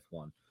his 5th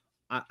one.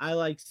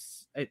 I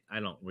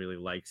don't really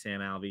like Sam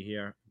Alvey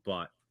here,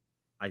 but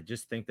I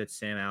just think that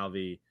Sam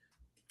Alvey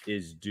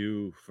is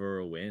due for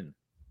a win.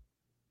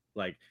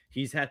 Like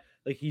he's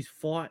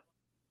fought.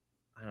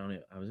 I don't know.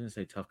 I was gonna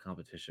say tough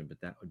competition, but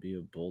that would be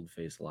a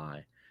bold-faced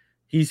lie.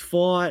 He's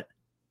fought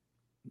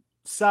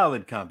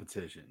solid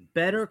competition,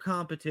 better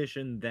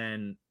competition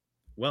than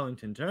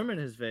Wellington Turman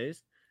has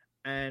faced.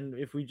 And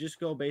if we just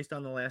go based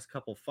on the last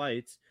couple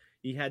fights,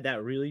 he had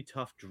that really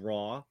tough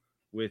draw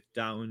with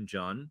Daun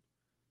Jun.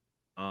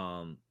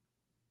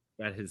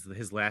 At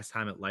his last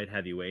time at light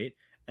heavyweight,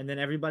 and then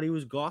everybody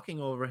was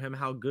gawking over him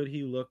how good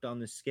he looked on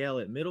the scale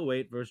at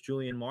middleweight versus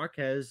Julian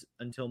Marquez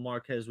until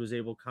Marquez was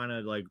able kind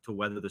of like to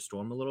weather the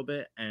storm a little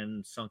bit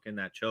and sunk in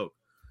that choke.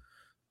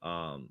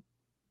 Wellington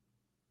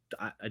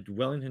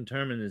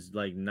Turman is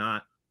like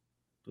not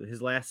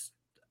his last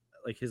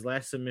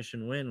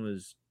submission win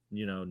was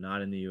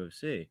not in the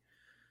UFC,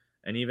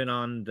 and even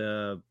on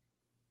the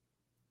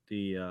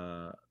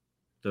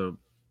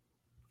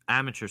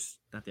amateurs,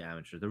 not the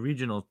amateur, the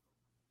regional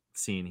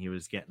scene, he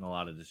was getting a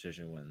lot of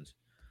decision wins.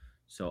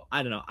 So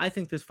I don't know. I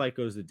think this fight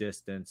goes the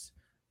distance,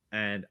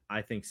 and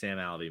I think Sam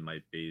Alvey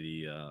might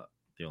be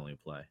the only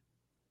play.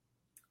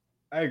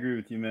 I agree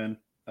with you, man.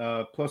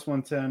 Plus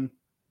 110.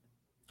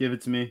 Give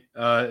it to me.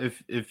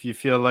 If you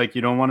feel like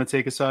you don't want to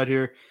take a side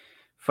here,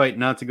 fight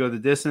not to go the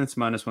distance,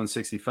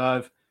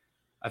 -165.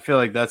 I feel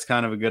like that's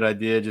kind of a good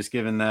idea, just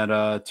given that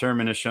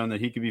Turman has shown that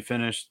he could be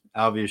finished.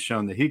 Alvey has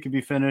shown that he could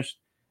be finished.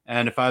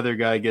 And if either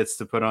guy gets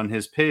to put on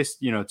his pace,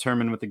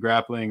 Turman with the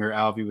grappling or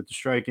Alvey with the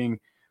striking,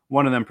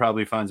 one of them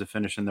probably finds a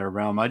finish in their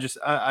realm.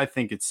 I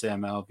think it's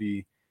Sam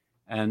Alvey.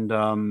 And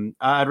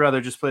I'd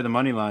rather just play the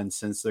money line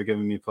since they're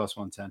giving me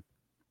 +110.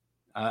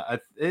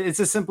 It's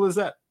as simple as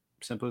that.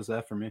 Simple as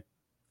that for me.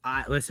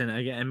 I listen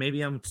again, and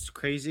maybe I'm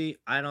crazy.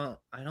 I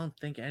don't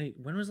think any.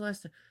 When was the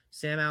last time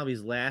Sam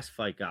Alvey's last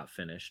fight got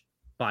finished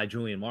by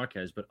Julian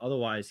Marquez? But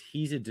otherwise,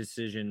 he's a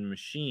decision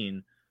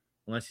machine,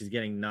 unless he's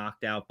getting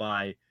knocked out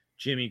by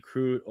Jimmy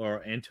Crute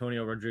or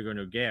Antonio Rodrigo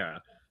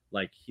Nogueira.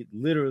 Like he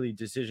literally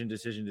decision.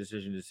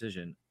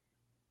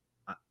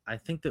 I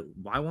think that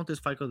why won't this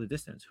fight go the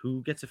distance?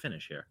 Who gets a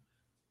finish here?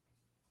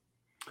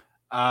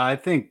 I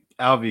think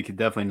Alvey could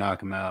definitely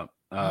knock him out.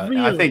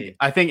 Really?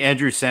 I think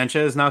Andrew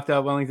Sanchez knocked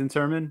out Wellington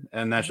Turman,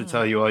 and that should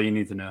tell you all you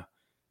need to know.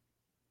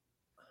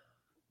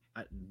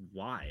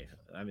 Why?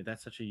 I mean,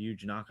 that's such a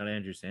huge knock on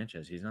Andrew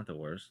Sanchez. He's not the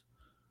worst.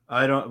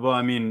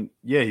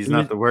 He's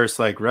not the worst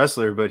like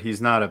wrestler, but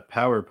he's not a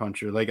power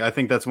puncher. Like I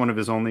think that's one of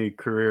his only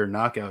career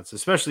knockouts,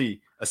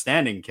 especially a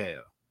standing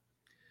KO.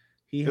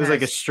 It was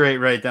like a straight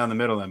right down the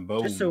middle and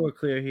boom. Just so we're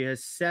clear, he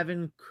has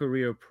 7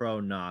 career pro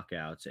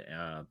knockouts.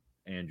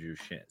 Andrew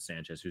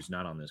Sanchez, who's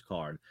not on this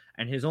card,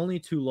 and his only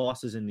 2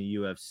 losses in the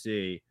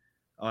UFC.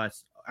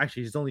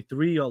 Actually, his only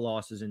 3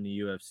 losses in the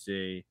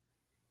UFC.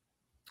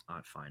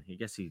 Fine. He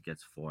gets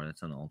 4.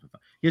 That's on the ultimate.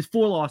 He has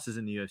 4 losses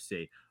in the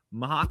UFC.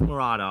 Mahak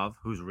Muradov,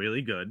 who's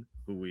really good,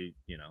 who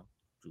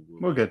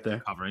we'll get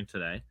there covering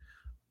today.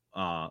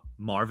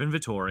 Marvin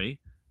Vettori,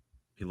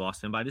 he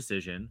lost him by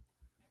decision.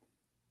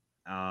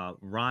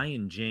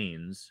 Ryan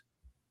James,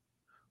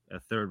 a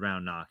 3rd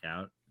round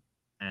knockout,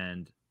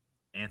 and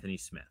Anthony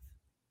Smith.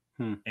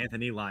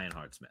 Anthony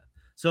Lionheart Smith.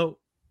 So,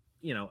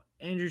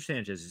 Andrew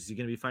Sanchez, is he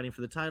going to be fighting for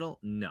the title?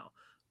 No.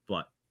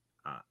 But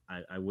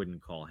I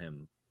wouldn't call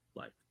him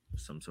like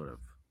some sort of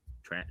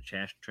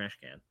trash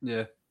can.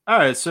 Yeah. All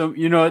right. So,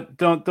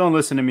 don't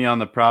listen to me on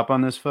the prop on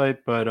this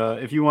fight. But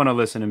if you want to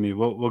listen to me,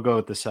 we'll go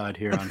with the side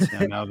here on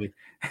Sam Alvey.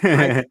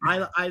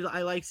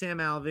 I like Sam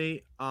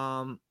Alvey.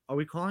 Are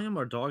we calling him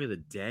our dog of the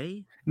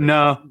day?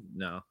 No.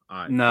 All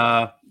right.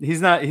 No,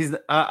 he's not.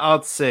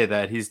 I'll say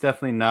that. He's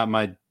definitely not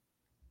my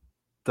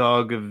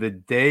dog of the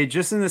day,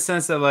 just in the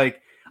sense that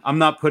like I'm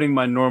not putting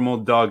my normal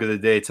dog of the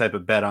day type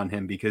of bet on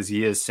him because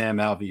he is Sam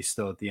Alvey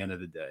still at the end of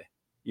the day.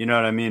 You know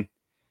what I mean?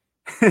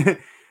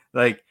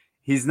 Like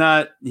he's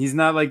not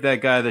like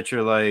that guy that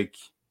you're like,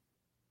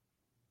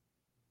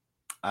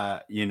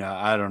 I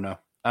don't know.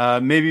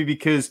 Maybe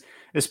because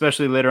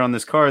especially later on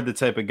this card, the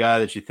type of guy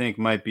that you think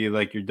might be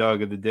like your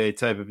dog of the day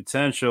type of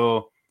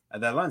potential,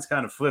 that line's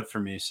kind of flipped for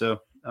me. So,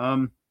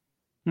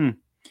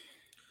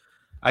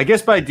 I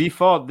guess by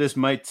default, this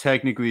might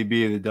technically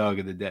be the dog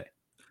of the day.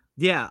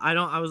 Yeah,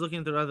 I was looking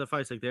at the other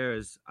fights. Like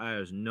there's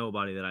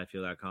nobody that I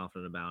feel that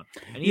confident about.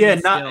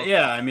 And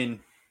I mean,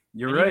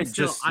 you're right.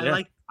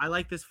 I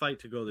like this fight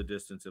to go the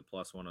distance at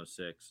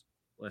 +106.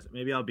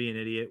 Maybe I'll be an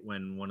idiot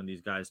when one of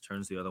these guys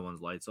turns the other one's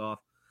lights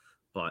off,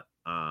 but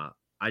I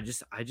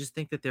just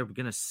think that they're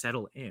gonna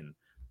settle in.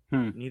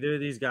 Neither of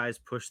these guys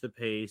push the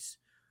pace.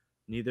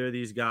 Neither of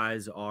these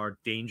guys are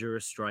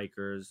dangerous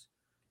strikers.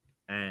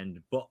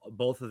 And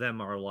both of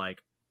them are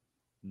like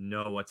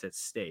know what's at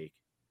stake,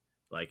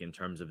 like in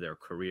terms of their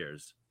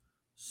careers.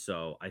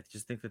 So I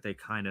just think that they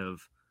kind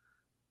of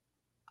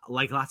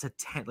like lots of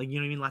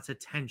lots of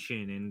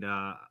tension and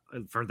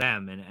for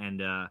them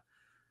and it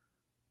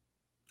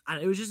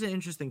was just an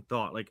interesting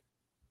thought. Like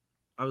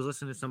I was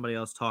listening to somebody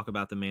else talk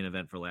about the main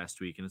event for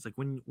last week, and it's like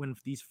when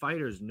these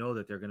fighters know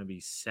that they're going to be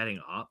setting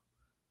up,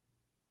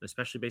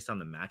 especially based on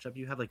the matchup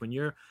you have, like when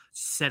you're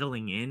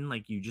settling in,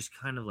 like you just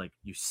kind of like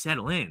you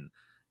settle in,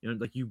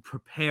 like you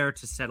prepare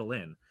to settle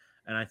in.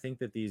 And I think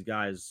that these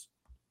guys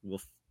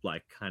will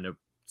like kind of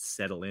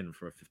settle in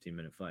for a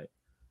 15-minute fight.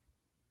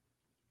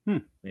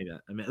 Maybe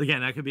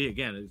again, that could be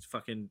it's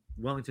fucking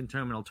Wellington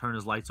Turman will turn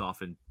his lights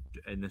off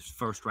in this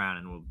first round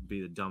and will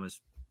be the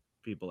dumbest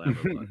people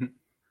ever.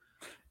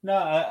 No,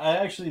 I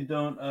actually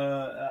don't.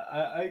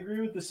 I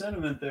agree with the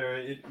sentiment there.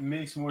 It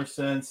makes more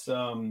sense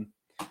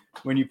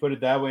when you put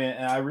it that way,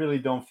 and I really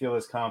don't feel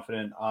as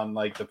confident on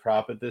like the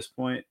prop at this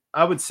point.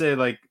 I would say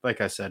like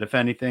I said, if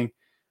anything,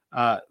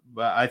 but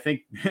I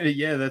think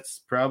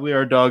that's probably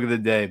our dog of the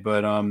day.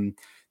 But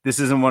this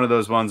isn't one of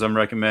those ones I'm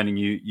recommending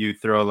you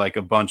throw like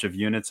a bunch of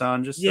units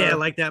on. Just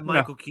like that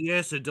Michael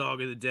Chiesa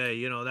dog of the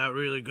day. That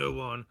really good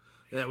one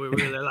that we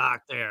really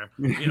like there.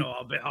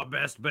 Our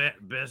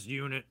best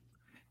unit.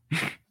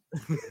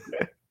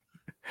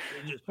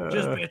 just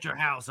bet your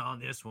house on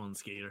this one,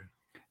 Skeeter.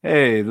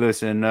 Hey,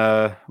 listen,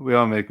 we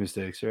all make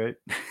mistakes, right?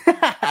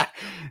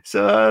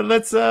 So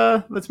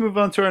let's move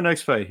on to our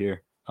next fight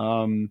here.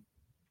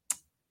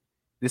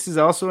 This is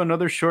also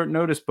another short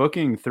notice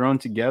booking thrown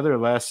together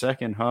last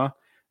second, huh?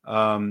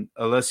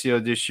 Alessio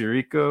Di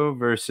Chirico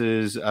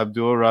versus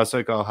Abdul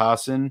Razak Al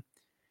Hassan.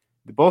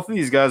 both of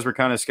these guys were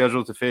kind of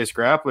scheduled to face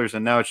grapplers,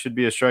 and now it should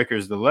be a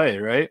striker's delay,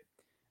 right?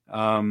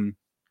 I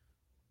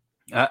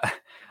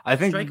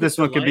think Striker's this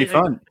one could be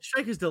fun.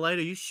 Striker's delight.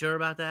 Are you sure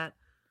about that?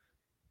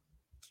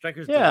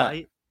 Striker's Yeah.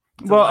 delight.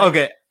 Well,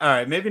 okay, all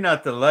right, maybe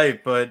not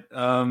delight, but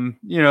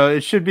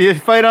it should be a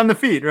fight on the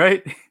feet,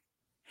 right?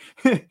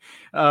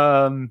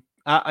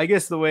 I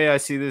guess the way I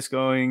see this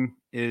going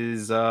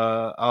is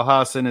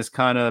Alhassan is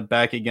kind of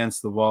back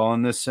against the wall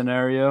in this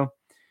scenario,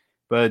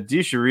 but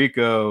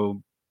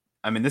DiChirico,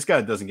 I mean, this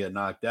guy doesn't get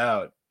knocked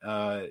out.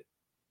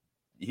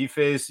 He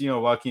faced,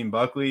 Joaquin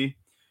Buckley,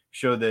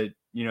 showed that,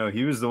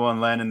 he was the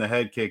one landing the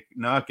head kick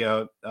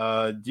knockout.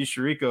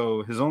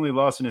 DiChirico, his only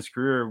loss in his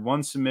career,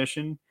 1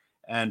 submission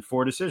and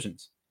 4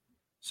 decisions.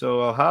 So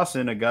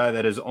Alhassan, a guy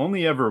that has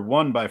only ever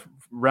won by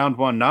round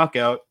 1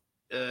 knockout,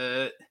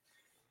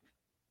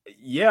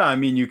 yeah, I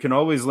mean, you can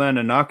always land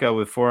a knockout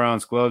with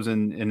 4-ounce gloves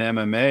in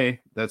MMA.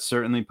 That's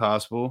certainly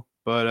possible.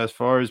 But as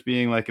far as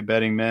being like a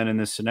betting man in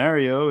this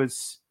scenario,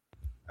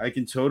 I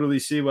can totally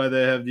see why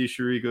they have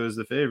DiChirico as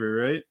the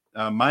favorite,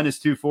 right? Minus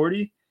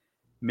 240,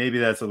 maybe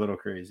that's a little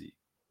crazy.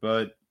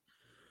 But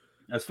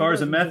as far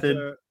as a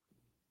method,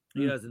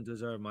 he doesn't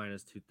deserve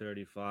minus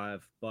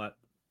 235. But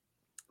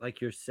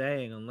like you're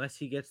saying, unless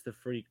he gets the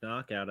freak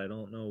knockout, I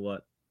don't know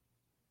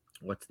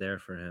what's there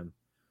for him.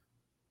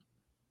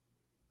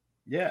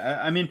 Yeah,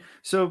 I mean,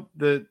 so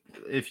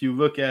if you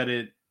look at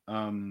it,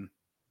 kind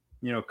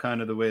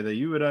of the way that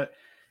you would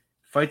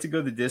fight to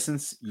go the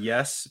distance,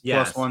 yes.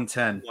 Plus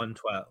 110,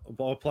 112,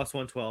 or plus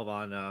 112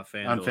 on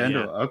FanDuel. On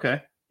FanDuel, yeah.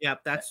 Okay. Yeah,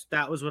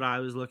 that was what I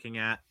was looking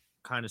at.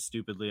 Kind of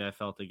stupidly, I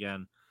felt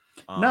again.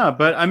 No,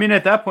 but I mean,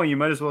 at that point, you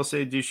might as well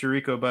say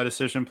DiChirico by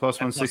decision plus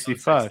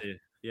 165.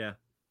 Yeah.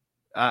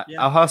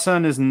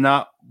 Alhassan is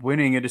not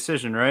winning a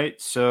decision, right?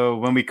 So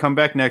when we come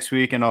back next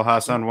week and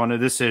Alhassan won a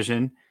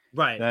decision,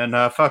 right? Then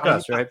fuck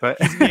us, right?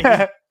 But he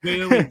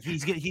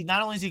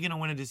not only is he going to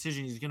win a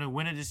decision, he's going to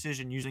win a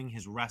decision using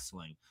his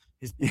wrestling,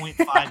 his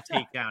 0.5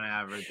 takedown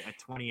average at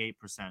 28%.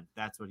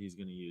 That's what he's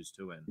going to use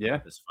to win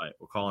this fight.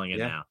 We're calling it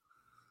now.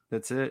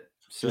 That's it.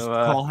 So just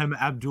call him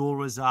Abdul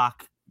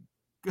Razak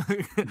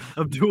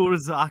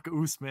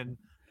Usman.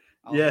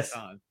 Yes.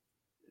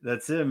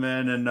 That's it,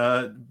 man. And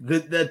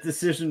that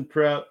decision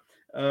prep,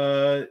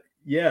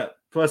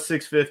 plus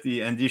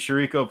 650 and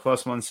DiChirico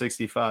plus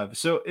 165.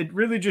 So it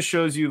really just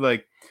shows you,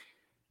 like,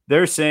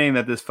 they're saying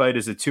that this fight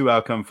is a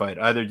 2-outcome fight.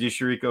 Either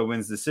DiChirico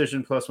wins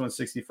decision plus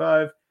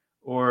 165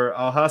 or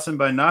Alhassan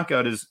by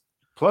knockout is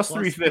plus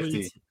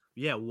 350.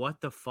 Yeah,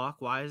 what the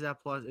fuck? Why is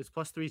that plus? It's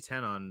plus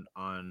 310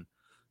 on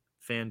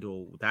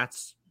FanDuel. That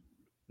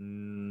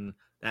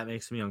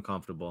makes me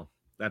uncomfortable.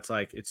 That's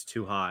like, it's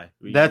too high.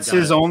 That's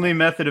his only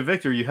method of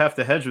victory. You have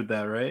to hedge with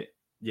that, right?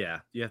 Yeah,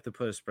 you have to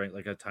put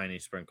a tiny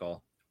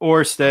sprinkle.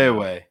 Or stay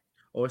away.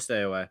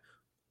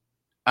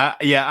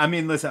 I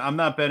mean, listen, I'm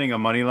not betting a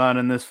money line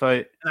in this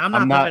fight. And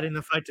I'm not betting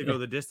the fight to go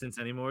the distance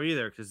anymore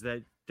either, because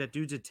that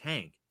dude's a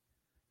tank.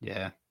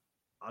 Yeah.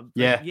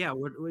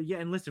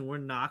 And listen, we're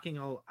knocking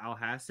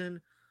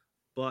Alhassan,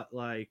 but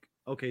like,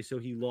 okay, so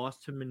he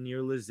lost to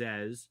Munir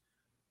Lazzez,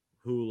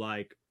 who,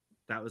 like,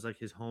 that was like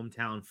his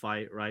hometown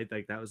fight, right?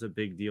 Like, that was a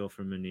big deal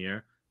for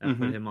Munir. That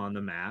put him on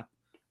the map.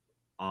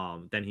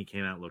 Then he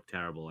came out and looked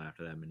terrible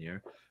after that,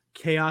 Munir.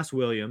 Chaos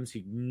Williams,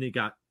 he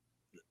got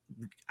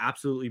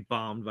absolutely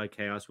bombed by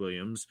Chaos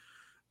Williams.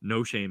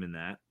 No shame in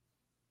that.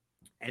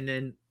 And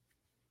then,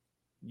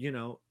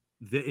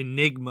 the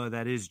enigma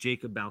that is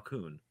Jacob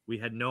Malkoun. We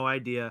had no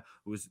idea.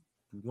 It was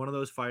one of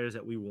those fighters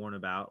that we warn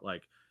about.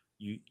 Like,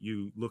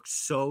 you look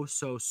so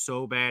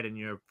bad in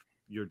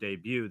your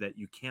debut that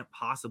you can't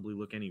possibly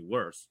look any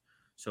worse.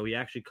 So he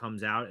actually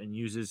comes out and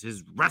uses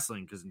his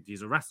wrestling because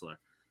he's a wrestler.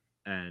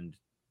 And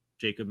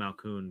Jacob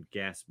Malkoun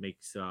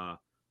makes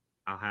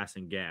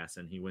Alhassan gas,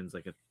 and he wins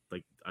like a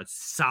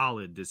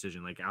solid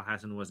decision. Like,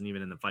 Alhassan wasn't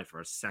even in the fight for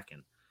a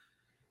second.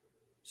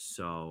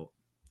 So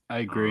I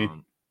agree.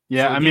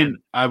 I mean,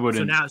 I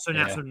wouldn't. So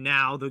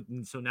now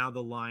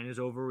the line is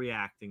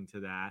overreacting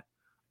to that.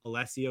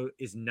 Alessio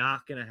is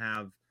not going to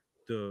have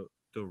the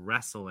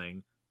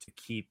wrestling to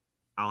keep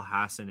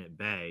Alhassan at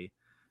bay,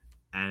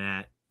 and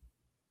at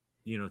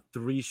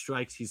 3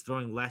 strikes, he's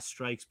throwing less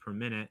strikes per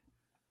minute.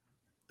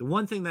 The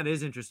one thing that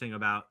is interesting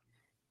about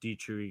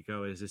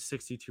DiChirico is his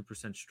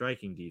 62%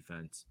 striking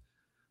defense,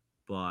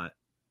 but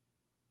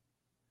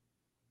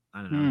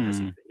I don't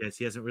know.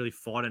 He hasn't really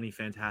fought any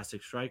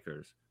fantastic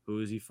strikers. Who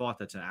has he fought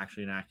that's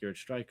actually an accurate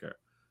striker?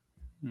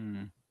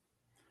 I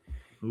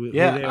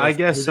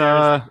guess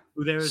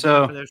who there is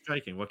for their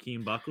striking?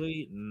 Joaquin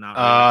Buckley?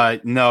 Not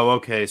really. No.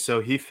 Okay, so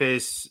he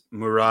faced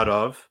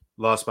Muradov,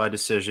 lost by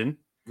decision.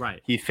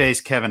 Right. He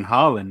faced Kevin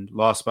Holland,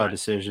 lost by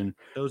decision.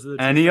 Those are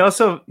the and he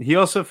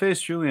also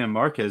faced Julian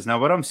Marquez. Now,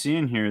 what I'm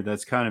seeing here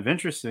that's kind of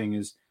interesting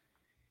is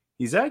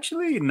he's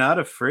actually not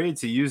afraid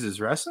to use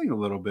his wrestling a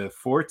little bit.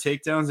 4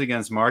 takedowns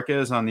against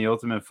Marquez on the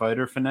Ultimate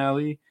Fighter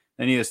finale.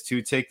 Then he has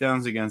 2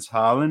 takedowns against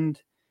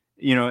Holland,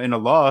 in a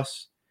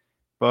loss.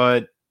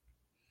 But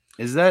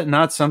is that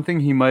not something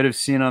he might have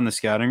seen on the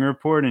scouting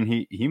report? And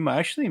he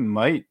actually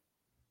might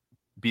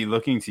be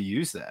looking to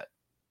use that.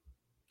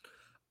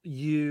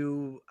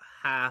 You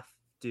have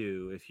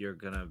to if you're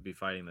gonna be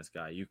fighting this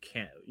guy. You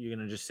can't. You're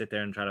gonna just sit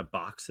there and try to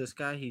box this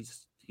guy.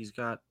 He's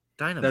got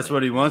That's dynamite.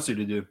 what he wants you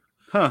to do.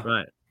 Huh.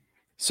 Right.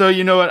 So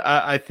you know what?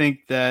 I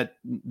think that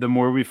the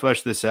more we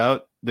flesh this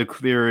out, the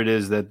clearer it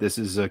is that this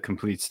is a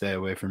complete stay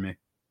away from me.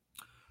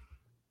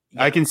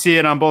 Yeah. I can see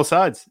it on both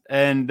sides,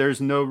 and there's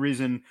no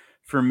reason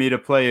for me to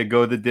play a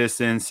go the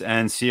distance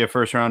and see a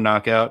first round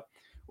knockout,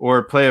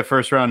 or play a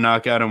first round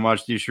knockout and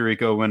watch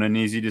DiChirico win an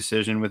easy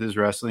decision with his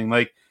wrestling.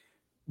 Like,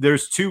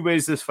 there's two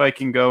ways this fight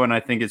can go, and I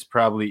think it's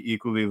probably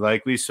equally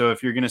likely. So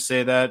if you're going to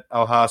say that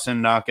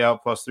Alhassan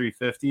knockout plus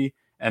 350,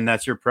 and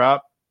that's your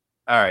prop,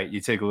 all right,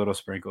 you take a little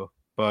sprinkle.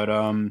 But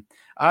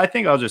I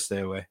think I'll just stay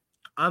away.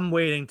 I'm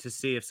waiting to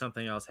see if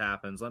something else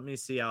happens. Let me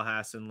see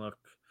Alhassan look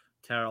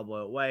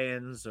terrible at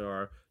weigh-ins,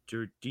 or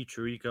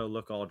DiChirico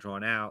look all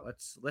drawn out.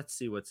 Let's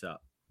see what's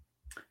up.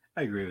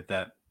 I agree with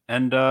that.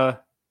 And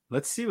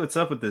let's see what's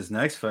up with this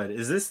next fight.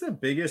 Is this the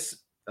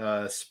biggest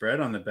spread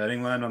on the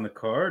betting line on the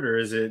card, or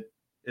is it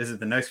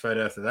the next fight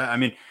after that? I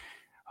mean,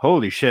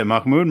 holy shit,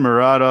 Mahmoud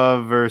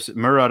Muradov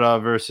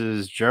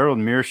versus Gerald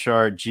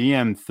Meerschaert,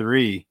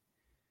 GM3.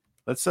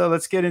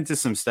 Let's get into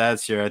some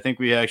stats here. I think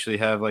we actually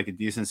have like a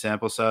decent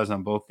sample size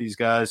on both these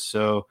guys.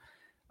 So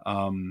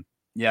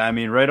yeah, I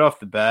mean, right off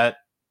the bat,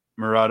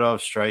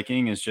 Muradov's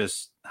striking is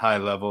just high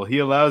level. He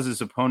allows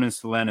his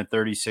opponents to land at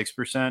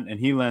 36%, and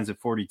he lands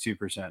at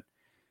 42%.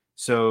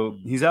 So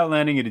he's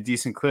outlanding at a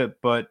decent clip,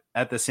 but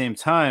at the same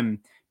time,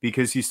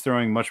 because he's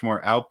throwing much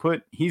more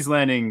output, he's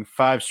landing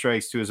 5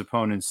 strikes to his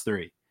opponent's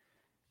 3.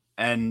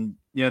 And,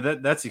 you know,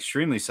 that's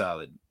extremely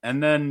solid.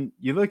 And then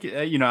you look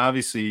at, you know,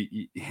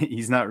 obviously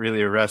he's not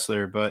really a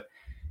wrestler, but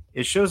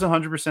it shows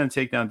 100%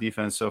 takedown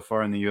defense so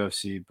far in the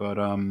UFC. But,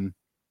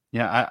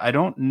 yeah, I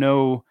don't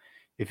know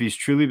if he's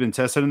truly been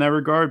tested in that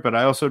regard, but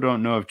I also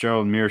don't know if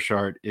Gerald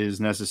Meerschaert is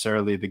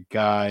necessarily the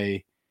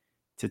guy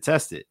to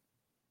test it.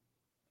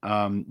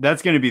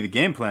 That's going to be the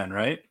game plan,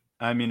 right?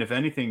 I mean, if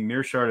anything,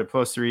 Meerschaert at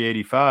plus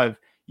 385,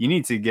 you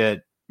need to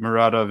get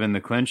Muradov in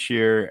the clinch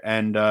here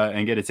and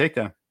get a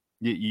takedown.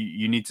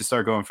 You need to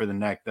start going for the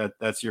neck.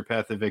 That's your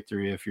path to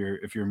victory if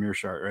you're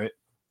Meerschaert, right?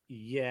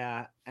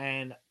 Yeah,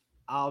 and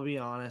I'll be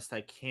honest,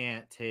 I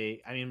can't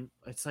take. I mean,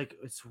 it's like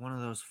it's one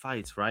of those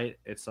fights, right?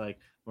 It's like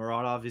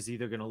Muradov is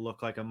either going to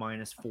look like a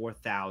minus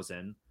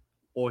 4,000,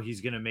 or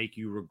he's going to make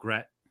you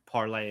regret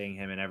parlaying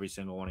him in every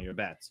single one of your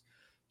bets.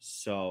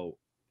 So,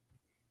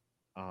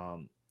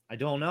 I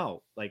don't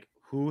know. Like,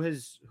 who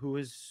is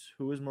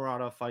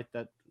Muradov fight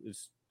that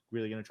is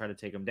really going to try to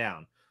take him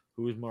down?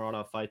 Who is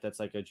Muradov fight that's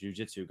like a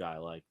jiu-jitsu guy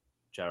like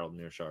Gerald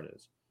Meerschaert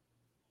is?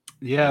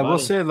 Yeah, we'll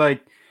say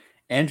like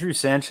Andrew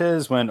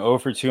Sanchez went 0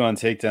 for 2 on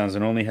takedowns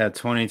and only had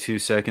 22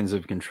 seconds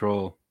of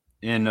control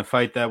in a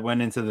fight that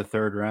went into the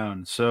third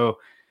round. So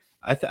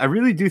I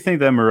really do think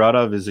that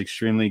Muradov is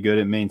extremely good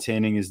at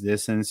maintaining his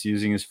distance,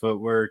 using his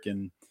footwork,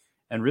 and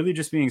really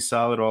just being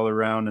solid all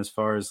around as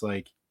far as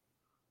like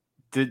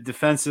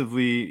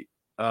defensively,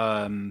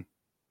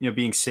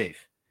 being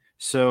safe.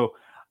 So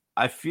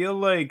I feel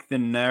like the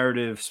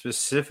narrative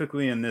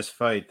specifically in this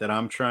fight that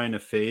I'm trying to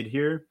fade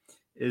here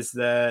is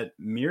that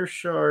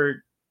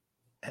Meerschaert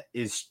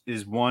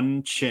is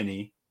 1,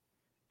 chinny,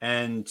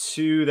 and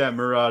 2, that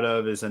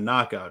Muradov is a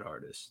knockout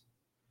artist.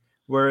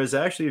 Whereas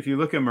actually, if you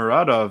look at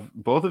Muradov,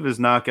 both of his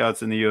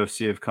knockouts in the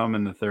UFC have come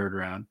in the third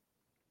round.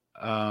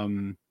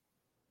 I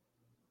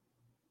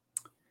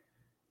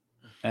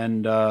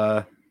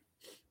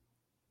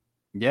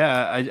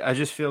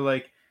just feel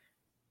like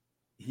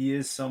he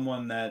is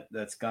someone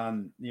that's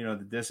gone,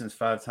 the distance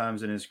 5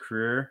 times in his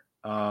career,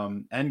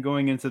 and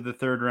going into the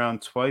third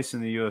round twice in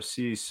the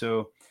UFC.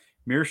 So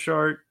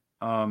Meerschaert,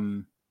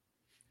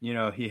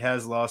 he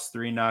has lost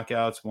 3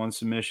 knockouts, 1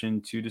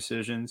 submission, 2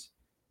 decisions.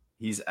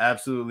 He's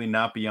absolutely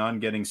not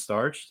beyond getting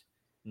starched.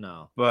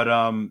 No. But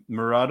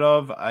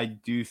Muradov, I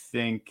do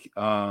think,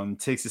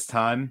 takes his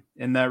time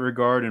in that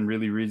regard and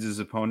really reads his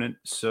opponent.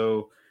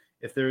 So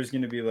if there's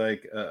going to be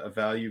like a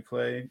value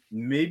play,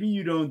 maybe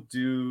you don't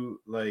do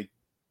like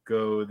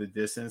go the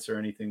distance or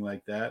anything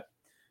like that.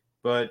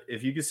 But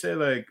if you could say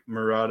like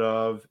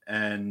Muradov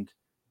and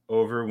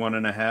over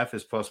 1.5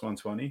 is plus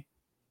 120.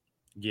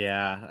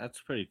 Yeah, that's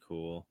pretty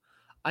cool.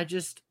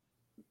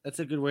 That's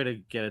a good way to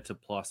get it to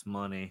plus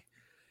money.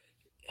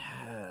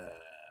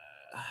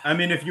 I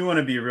mean, if you want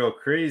to be real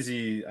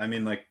crazy, I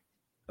mean, like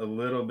a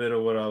little bit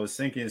of what I was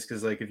thinking is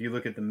because, like, if you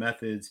look at the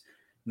methods,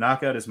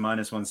 knockout is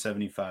minus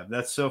 175.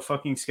 That's so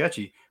fucking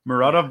sketchy.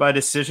 Muradov by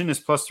decision is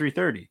plus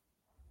 330.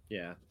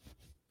 Yeah.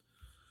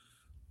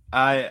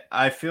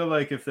 I feel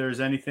like if there's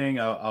anything,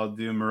 I'll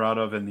do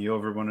Muradov in the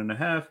over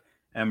 1.5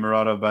 and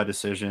Muradov by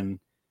decision,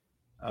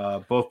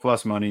 both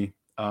plus money.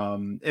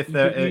 If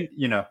that,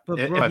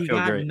 if I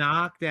feel great.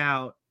 Knocked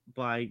out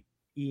by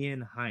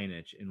Ian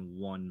Heinisch in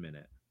 1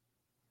 minute.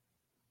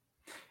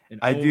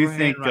 I do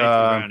think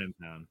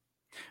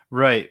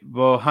right.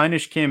 Well,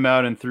 Heinisch came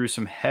out and threw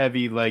some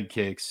heavy leg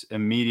kicks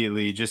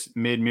immediately, just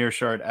made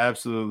Meerschaert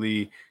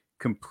absolutely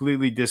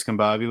completely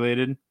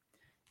discombobulated.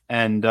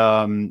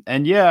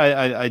 And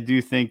yeah, I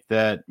do think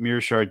that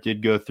Mearshart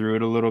did go through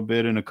it a little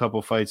bit in a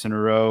couple fights in a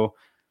row.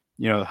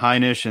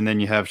 Heinisch, and then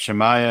you have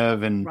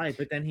Shemaev, and Right,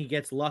 but then he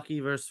gets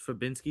lucky versus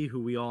Fabinski,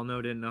 who we all know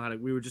didn't know how to.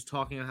 We were just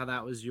talking about how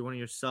that was one of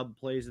your sub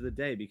plays of the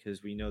day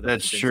because we know that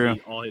that's true.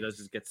 Fabinski, all he does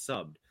is get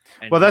subbed.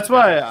 And Well, he that's got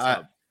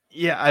why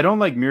subbed. I don't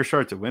like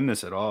Mearshart to win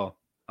this at all.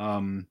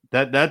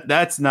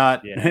 That's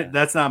not Yeah.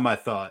 that's not my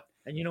thought.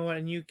 And you know what?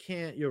 And you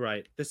can't. You're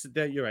right.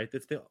 You're right.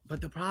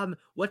 But the problem.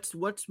 What's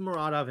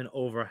Muradov in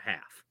over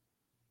half?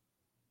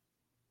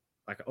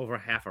 Like over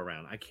half a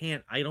round.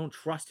 I don't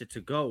trust it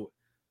to go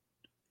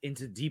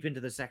deep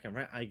into the second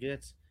round. I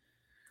guess.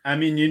 I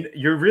mean,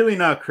 you're really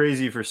not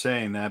crazy for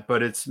saying that,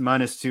 but it's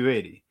minus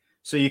 280,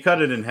 so you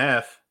cut it in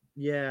half.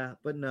 Yeah,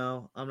 but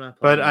no, I'm not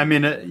playing. But I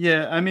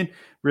mean,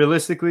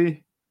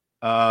 realistically,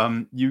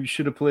 you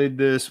should have played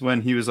this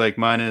when he was like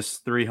minus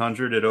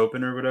 300 at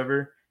open or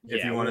whatever,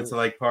 if you wanted to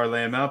like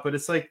parlay him out. But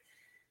it's like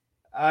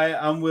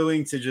I'm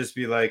willing to just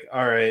be like,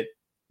 all right,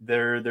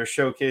 they're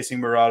showcasing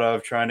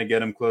Muradov, trying to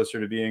get him closer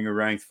to being a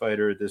ranked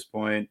fighter at this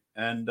point,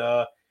 and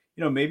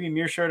maybe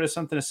Mearshart has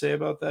something to say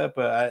about that,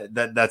 but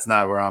that's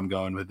not where I'm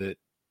going with it.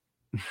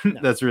 No.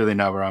 That's really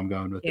not where I'm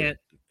going with it.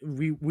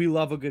 We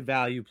love a good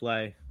value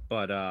play,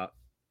 but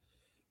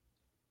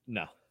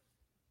no.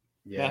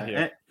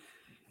 Yeah.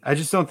 I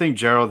just don't think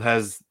Gerald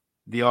has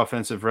the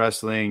offensive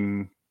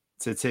wrestling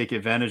to take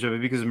advantage of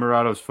it because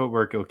Muradov's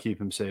footwork will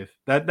keep him safe.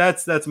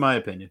 That's my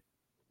opinion.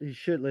 He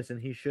should listen.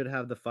 He should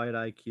have the fight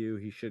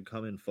IQ. He should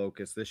come in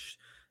focus.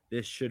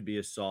 This should be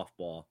a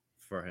softball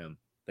for him.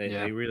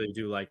 They really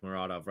do like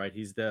Muradov, right?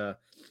 He's the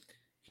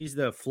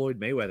Floyd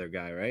Mayweather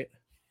guy, right?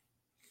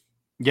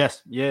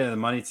 Yes. Yeah, the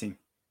money team.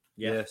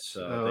 Yeah, yes.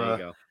 So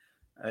there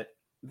you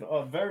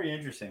go. Very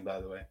interesting,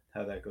 by the way,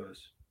 how that goes.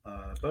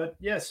 But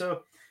yeah,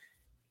 so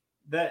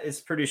that is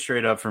pretty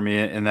straight up for me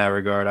in that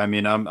regard. I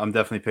mean, I'm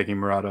definitely picking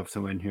Muradov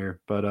to win here,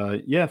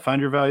 but yeah, find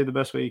your value the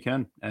best way you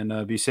can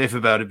and be safe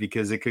about it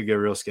because it could get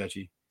real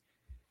sketchy.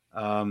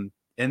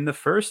 In the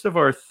first of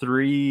our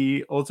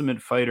 3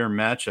 Ultimate Fighter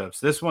matchups,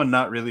 this one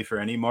not really for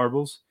any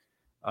marbles.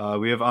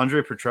 We have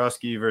Andre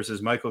Petroski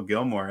versus Michael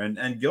Gilmore,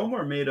 and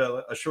Gilmore made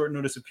a short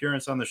notice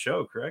appearance on the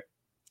show, correct?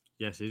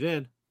 Yes, he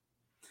did.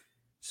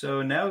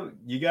 So now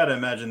you got to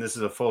imagine this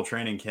is a full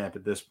training camp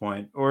at this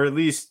point, or at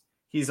least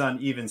he's on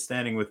even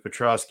standing with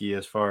Petroski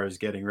as far as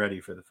getting ready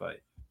for the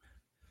fight.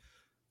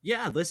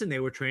 Yeah, listen, they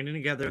were training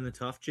together in the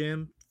Tough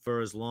Gym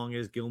for as long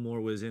as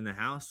Gilmore was in the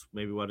house.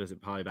 Maybe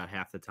probably about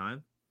half the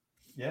time.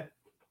 Yeah.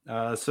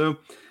 So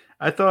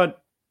I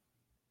thought,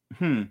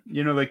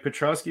 like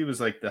Petroski was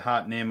like the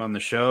hot name on the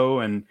show.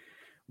 And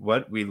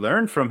what we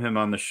learned from him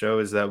on the show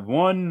is that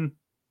one,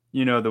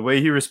 the way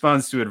he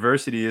responds to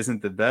adversity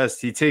isn't the best.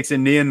 He takes a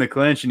knee in the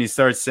clinch and he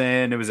starts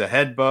saying it was a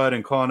headbutt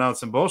and calling out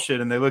some bullshit.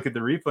 And they look at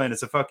the replay and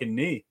it's a fucking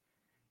knee,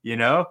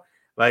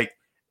 like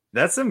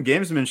that's some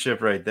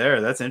gamesmanship right there.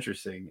 That's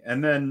interesting.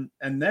 And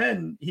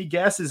then he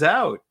gasses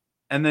out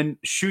and then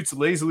shoots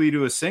lazily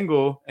to a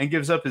single and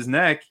gives up his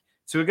neck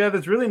to a guy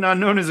that's really not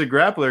known as a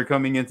grappler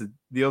coming into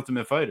the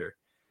Ultimate Fighter.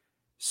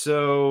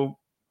 So,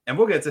 and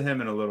we'll get to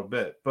him in a little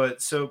bit,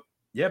 but so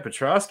yeah,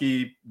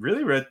 Petroski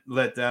really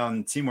let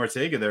down Team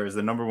Ortega there as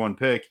the number 1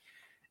 pick.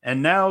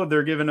 And now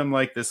they're giving him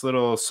like this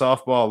little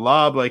softball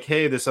lob, like,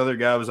 hey, this other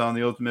guy was on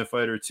the Ultimate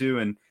Fighter too.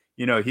 And,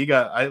 he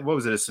got, what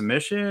was it, a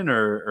submission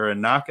or a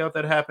knockout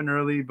that happened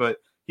early, but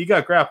he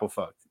got grapple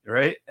fucked,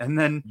 right? And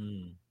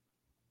then,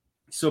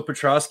 so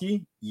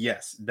Petroski,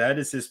 yes, that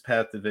is his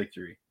path to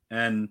victory.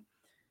 And,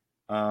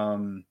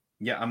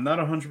 yeah, I'm not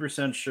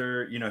 100%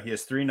 sure. He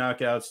has 3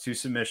 knockouts, 2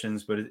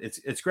 submissions, but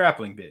it's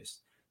grappling based.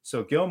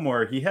 So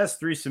Gilmore, he has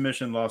 3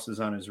 submission losses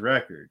on his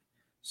record.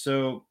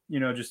 So,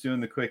 just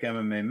doing the quick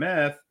MMA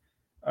math,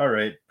 all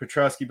right,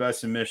 Petroski by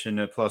submission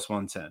at plus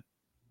 110.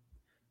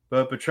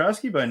 But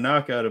Petroski by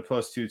knockout at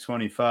plus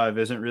 225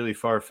 isn't really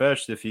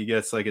far-fetched if he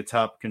gets like a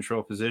top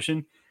control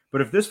position. But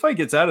if this fight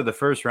gets out of the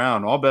first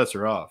round, all bets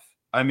are off.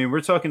 I mean,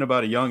 we're talking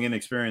about a young,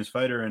 inexperienced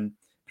fighter, and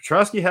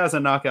Petroski has a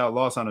knockout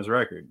loss on his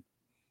record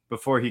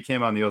before he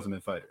came on the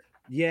Ultimate Fighter.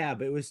 Yeah,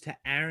 but it was to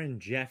Aaron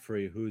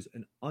Jeffrey, who's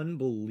an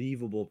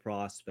unbelievable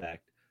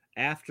prospect.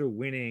 After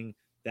winning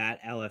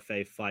that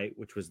LFA fight,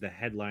 which was the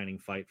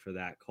headlining fight for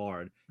that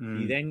card,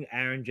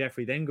 Aaron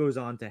Jeffrey then goes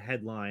on to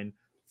headline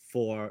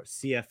for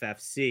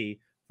CFFC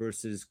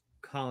versus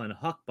Colin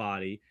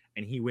Huckbody,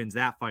 and he wins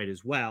that fight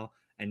as well.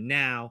 And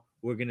now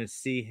we're going to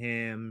see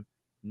him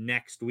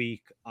next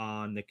week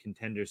on the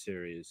Contender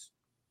Series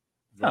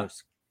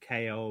versus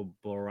KO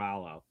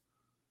Borrallo.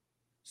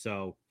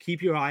 So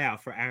keep your eye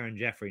out for Aaron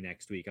Jeffrey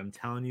next week. I'm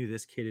telling you,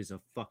 this kid is a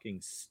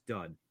fucking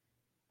stud.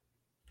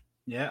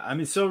 Yeah, I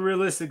mean, so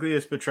realistically,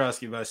 it's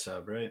Petroski by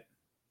sub, right?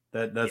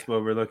 That's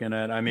what we're looking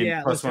at. I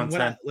mean, plus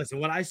 110.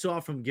 What I saw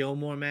from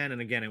Gilmore, man,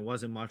 and again, it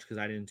wasn't much because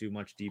I didn't do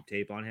much deep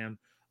tape on him.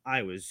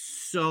 I was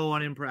so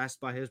unimpressed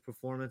by his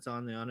performance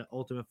on the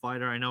Ultimate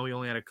Fighter. I know he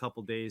only had a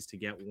couple days to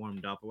get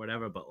warmed up or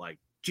whatever, but like,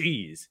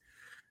 geez,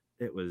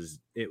 it was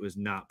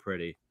not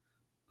pretty.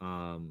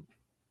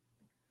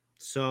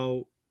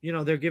 So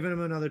they're giving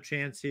him another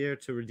chance here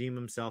to redeem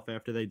himself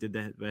after he did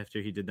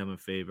them a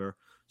favor.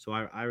 So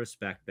I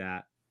respect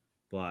that.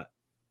 But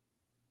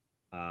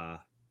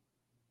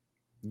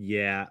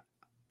yeah,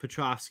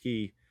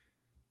 Petrovsky,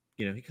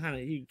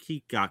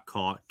 he got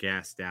caught,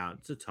 gassed out.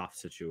 It's a tough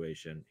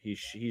situation.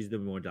 He's the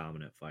more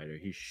dominant fighter.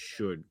 He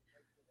should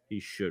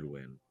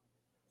win.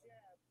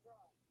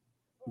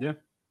 Yeah,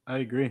 I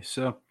agree.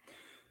 So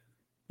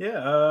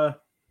yeah,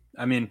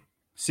 I mean,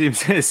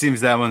 it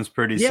seems that one's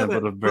pretty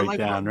simple to break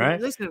down, right?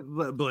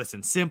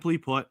 Listen, simply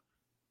put,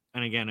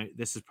 and again,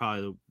 this is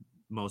probably the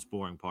most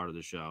boring part of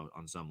the show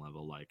on some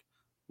level. Like,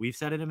 we've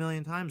said it a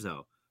million times,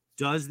 though.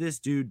 Does this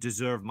dude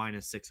deserve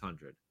minus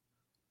 600?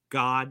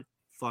 God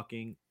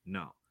fucking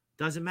no.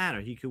 Doesn't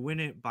matter. He could win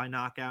it by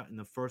knockout in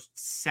the first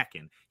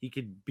second. He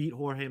could beat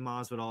Jorge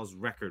Masvidal's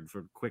record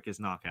for quickest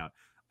knockout.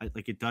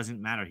 Like, it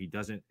doesn't matter. He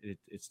doesn't.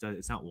 It's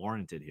not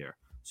warranted here.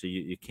 So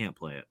you can't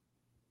play it.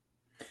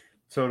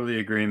 Totally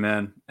agree,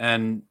 man.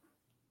 And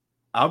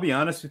I'll be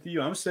honest with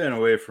you, I'm staying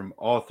away from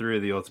all three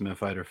of the Ultimate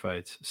Fighter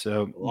fights.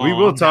 So we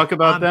will talk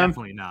about them.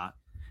 Definitely not.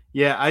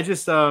 Yeah, I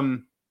just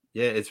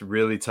it's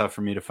really tough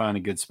for me to find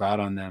a good spot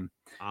on them.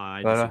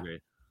 I disagree.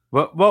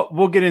 Well,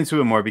 we'll get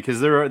into it more because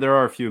there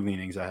are a few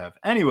leanings I have.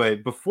 Anyway,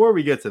 before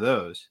we get to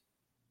those,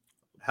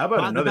 how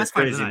about another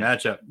crazy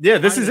matchup? Yeah,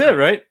 this is it,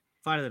 right?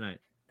 Fight of the night.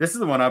 This is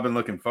the one I've been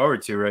looking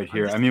forward to right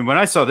here. I mean, when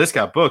I saw this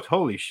got booked,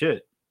 holy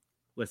shit.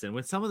 Listen,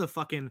 with some of the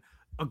fucking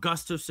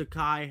Augusto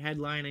Sakai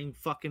headlining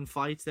fucking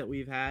fights that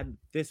we've had,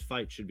 this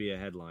fight should be a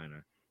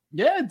headliner.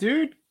 Yeah,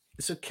 dude.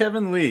 So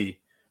Kevin Lee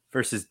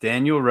versus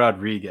Daniel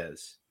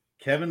Rodriguez.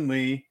 Kevin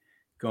Lee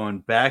going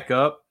back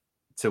up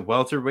to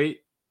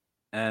welterweight.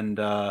 And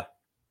I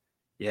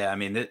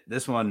mean,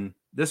 this one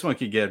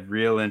could get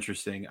real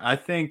interesting. I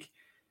think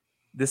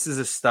this is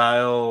a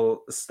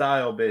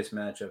style-based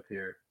matchup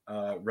here.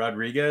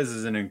 Rodriguez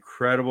is an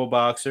incredible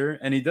boxer,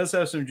 and he does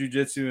have some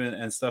jiu-jitsu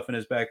and stuff in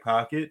his back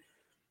pocket,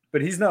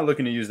 but he's not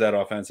looking to use that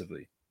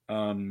offensively.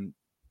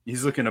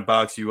 He's looking to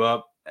box you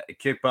up,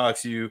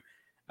 kickbox you.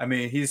 I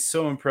mean, he's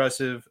so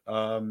impressive.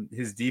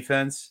 His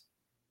defense,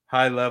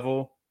 high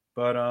level,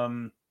 but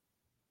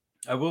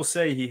I will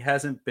say he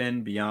hasn't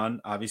been beyond,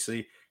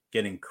 obviously,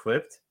 getting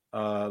clipped.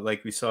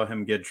 Like we saw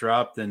him get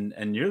dropped and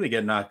nearly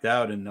get knocked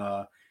out in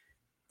that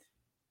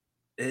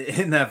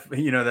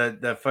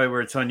that fight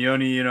where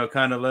Tognoni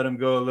kind of let him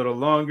go a little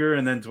longer,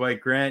 and then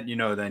Dwight Grant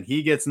then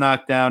he gets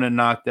knocked down and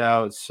knocked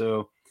out.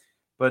 So,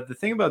 but the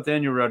thing about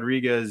Daniel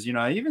Rodriguez,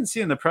 I even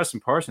see in the Preston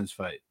Parsons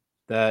fight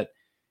that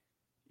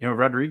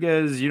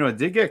Rodriguez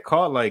did get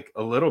caught like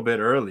a little bit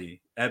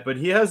early, but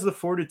he has the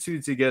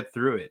fortitude to get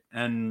through it,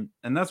 and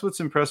that's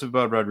what's impressive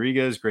about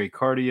Rodriguez. Great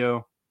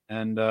cardio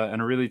and a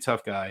really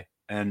tough guy,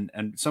 and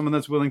someone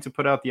that's willing to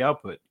put out the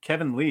output.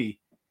 Kevin Lee,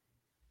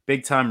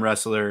 big time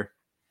wrestler.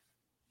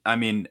 I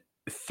mean,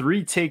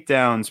 3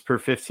 takedowns per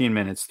 15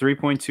 minutes,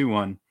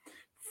 3.21,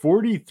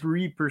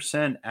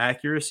 43%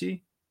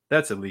 accuracy.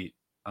 That's elite.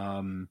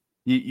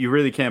 You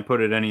really can't put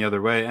it any other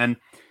way.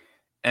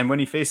 And when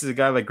he faces a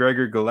guy like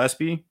Gregor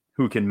Gillespie,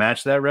 who can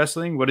match that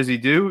wrestling, what does he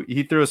do?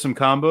 He throws some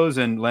combos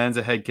and lands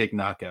a head kick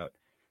knockout.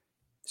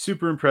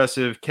 Super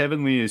impressive.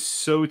 Kevin Lee is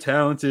so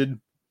talented,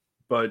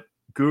 but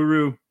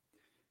Guru,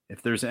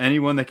 if there's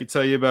anyone that could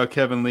tell you about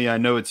Kevin Lee, I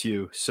know it's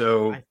you.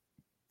 So I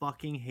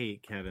fucking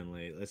hate Kevin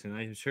Lee. Listen,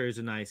 I'm sure he's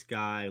a nice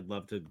guy. I'd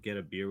love to get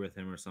a beer with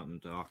him or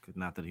something.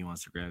 Not that he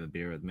wants to grab a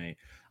beer with me.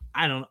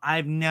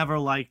 I've never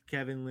liked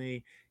Kevin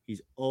Lee.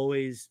 He's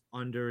always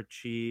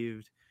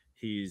underachieved.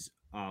 He's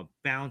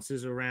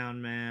bounces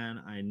around,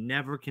 man. I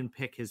never can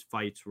pick his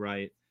fights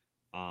right.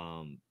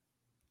 I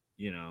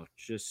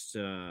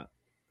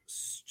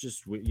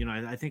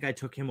think I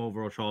took him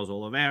over Charles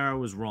Oliveira,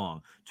 was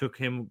wrong. Took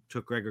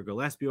Gregor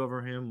Gillespie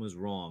over him, was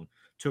wrong.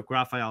 Took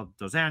Rafael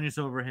Dos Anjos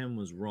over him,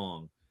 was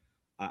wrong.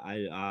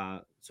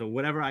 So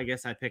whatever I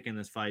guess I pick in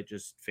this fight,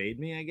 just fade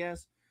me, I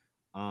guess.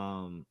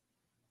 So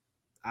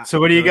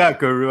what do you got,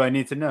 Guru? I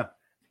need to know.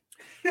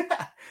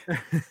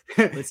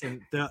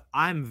 Listen,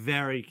 I'm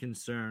very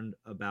concerned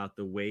about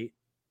the weight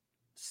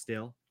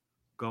still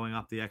going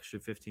up the extra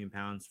 15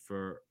 pounds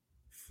for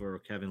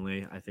Kevin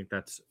Lee. I think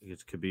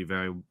it could be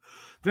very,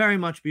 very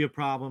much be a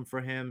problem for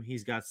him.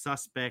 He's got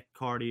suspect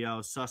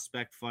cardio,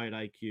 suspect fight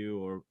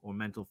IQ, or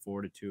mental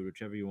fortitude,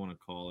 whichever you want to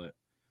call it.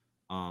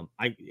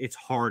 It's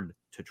hard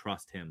to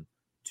trust him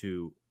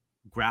to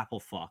grapple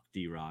fuck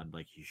D-Rod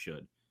like he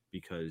should,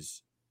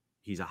 because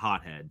he's a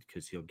hothead,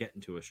 because he'll get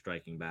into a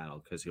striking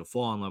battle, because he'll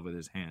fall in love with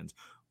his hands,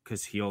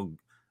 because he'll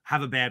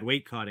have a bad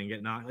weight cut and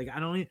get knocked.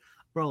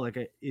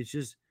 It's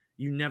just,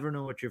 you never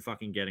know what you're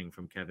fucking getting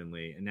from Kevin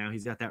Lee. And now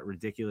he's got that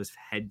ridiculous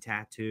head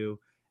tattoo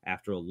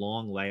after a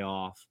long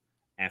layoff,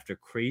 after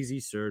crazy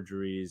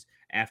surgeries,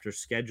 after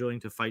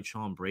scheduling to fight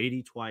Sean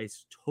Brady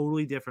twice.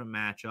 Totally different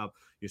matchup.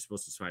 You're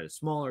supposed to fight a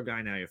smaller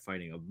guy. Now you're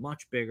fighting a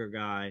much bigger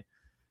guy.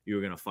 You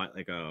were going to fight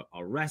like a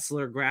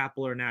wrestler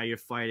grappler. Now you're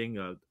fighting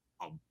a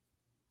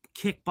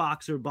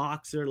kickboxer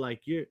boxer.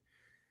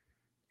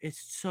 It's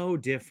so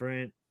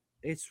different.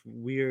 It's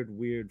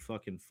weird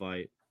fucking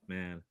fight,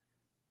 man.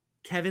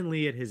 Kevin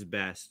Lee at his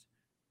best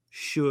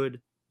should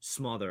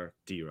smother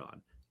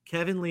D-Rod.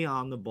 Kevin Lee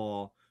on the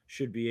ball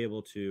should be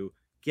able to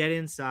get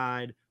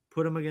inside,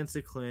 put him against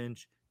the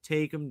clinch,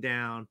 take him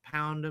down,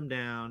 pound him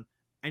down,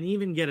 and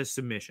even get a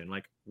submission,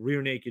 like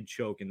rear naked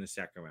choke in the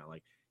second round.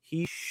 Like,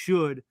 he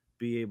should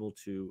be able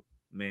to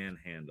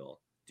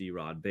manhandle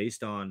D-Rod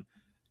based on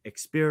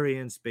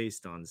experience,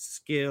 based on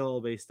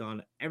skill, based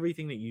on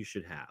everything that you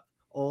should have,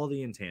 all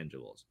the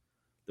intangibles.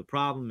 The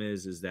problem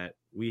is that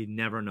we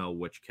never know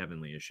which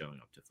Kevin Lee is showing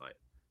up to fight.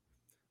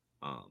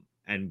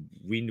 And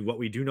what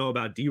we do know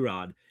about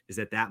D-Rod is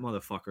that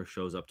motherfucker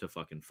shows up to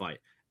fucking fight,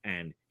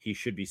 and he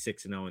should be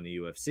 6-0 in the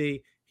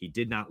UFC. He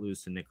did not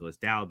lose to Nicholas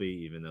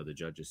Dalby, even though the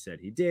judges said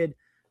he did.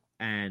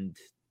 And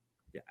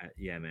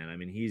yeah, man, I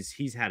mean,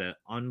 he's had an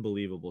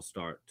unbelievable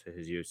start to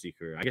his UFC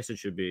career. I guess it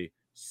should be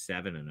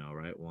 7-0,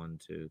 right? 1,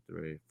 2,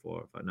 3,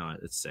 4, 5. No,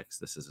 it's 6.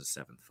 This is a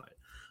 7th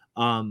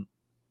fight.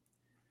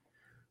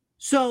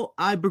 So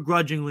I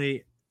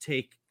begrudgingly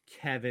take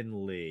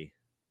Kevin Lee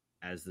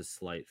as the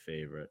slight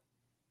favorite.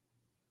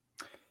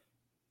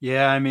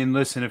 Yeah, I mean,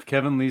 listen, if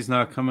Kevin Lee's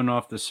not coming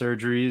off the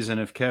surgeries and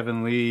if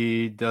Kevin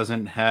Lee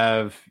doesn't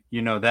have,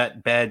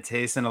 that bad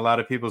taste in a lot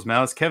of people's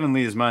mouths, Kevin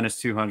Lee is minus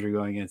 200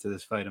 going into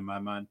this fight in my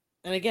mind.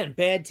 And again,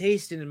 bad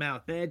taste in the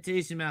mouth,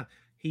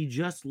 He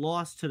just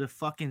lost to the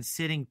fucking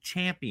sitting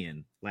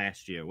champion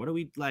last year. What are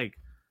we like?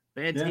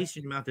 Bad taste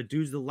in the mouth. The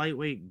dude's the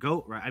lightweight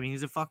GOAT, right? I mean,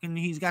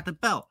 he's got the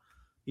belt.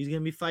 He's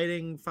going to be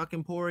fighting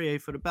fucking Poirier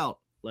for the belt.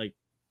 Like,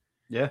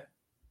 yeah.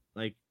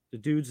 Like, the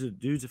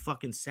dude's a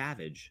fucking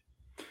savage.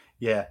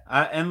 Yeah,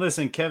 and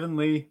listen, Kevin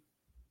Lee,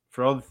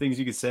 for all the things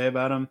you could say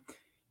about him,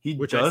 I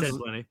said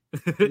plenty.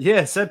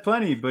 Yeah, said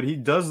plenty, but he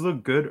does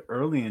look good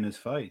early in his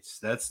fights.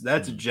 That's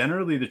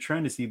generally the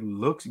trend is he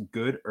looks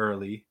good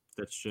early.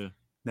 That's true.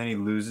 Then he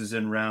loses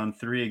in round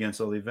 3 against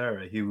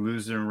Oliveira. He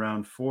loses in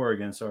round 4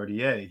 against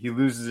RDA. He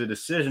loses a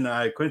decision to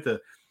Iaquinta.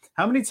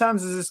 How many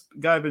times has this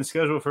guy been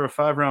scheduled for a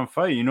 5-round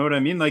fight? You know what I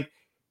mean? Like,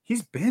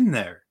 he's been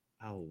there.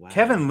 Oh, wow.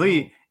 Kevin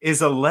Lee is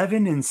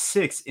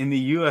 11-6 in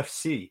the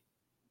UFC.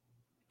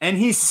 And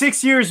he's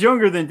 6 years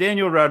younger than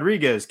Daniel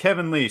Rodriguez.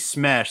 Kevin Lee,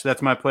 smash.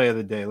 That's my play of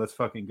the day. Let's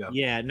fucking go.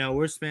 Yeah, no,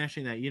 we're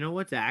smashing that. You know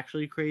what's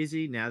actually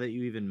crazy? Now that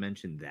you even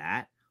mentioned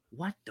that,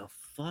 what the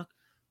fuck?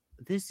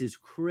 This is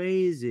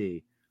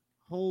crazy.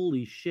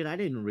 Holy shit, I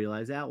didn't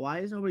realize that. Why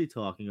is nobody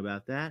talking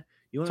about that?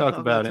 You want to talk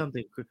about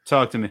something?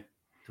 Talk to me.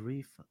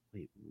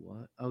 Wait,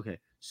 what? Okay,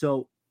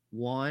 so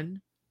 1,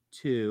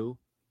 2,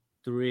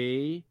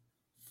 3,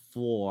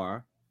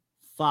 4,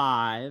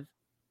 5,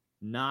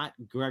 not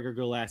Gregor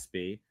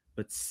Gillespie,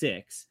 but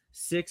 6.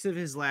 6 of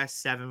his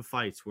last 7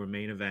 fights were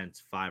main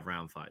events,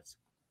 5-round fights.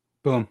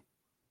 Boom.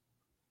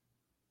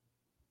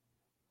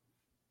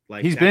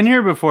 Like, he's been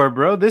here before,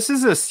 bro. This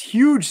is a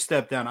huge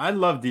step down. I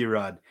love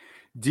D-Rod.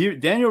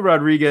 Daniel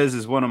Rodriguez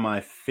is one of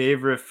my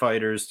favorite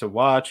fighters to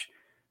watch.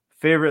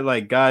 Favorite,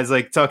 like, guys,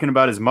 like, talking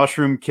about his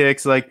mushroom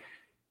kicks. Like,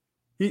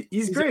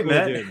 he's great, cool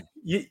man.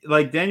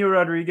 Like, Daniel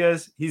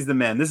Rodriguez, he's the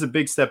man. This is a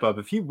big step up.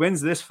 If he wins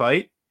this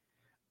fight,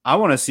 I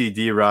want to see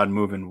D-Rod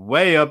moving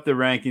way up the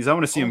rankings. I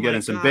want to see him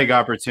getting some big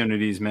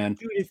opportunities, man.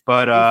 Dude,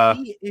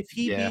 if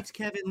he beats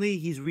Kevin Lee,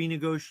 he's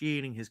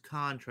renegotiating his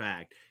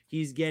contract.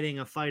 He's getting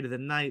a fight of the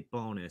night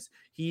bonus.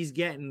 He's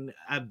getting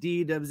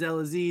Abdi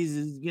Abdelaziz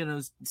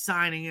is,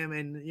 signing him,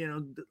 and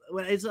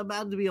it's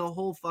about to be a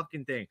whole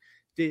fucking thing.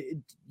 The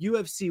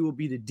UFC will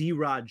be the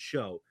D-Rod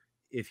show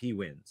if he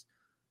wins,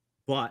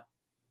 but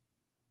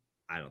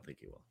I don't think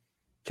he will.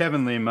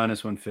 Kevin Lee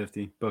minus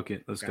 150. Book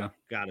it. Let's go.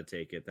 Gotta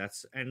take it.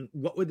 And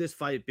what would this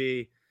fight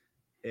be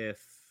if,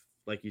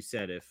 like you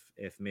said,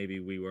 if maybe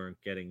we weren't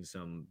getting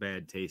some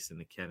bad taste in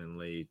the Kevin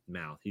Lee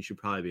mouth? He should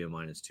probably be a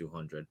minus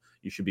 200.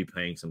 You should be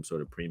paying some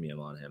sort of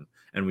premium on him,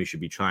 and we should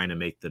be trying to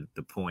make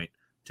the point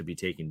to be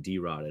taking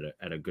D-Rod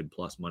at a good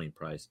plus money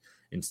price.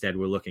 Instead,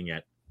 we're looking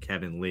at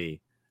Kevin Lee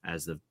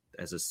as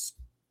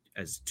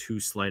too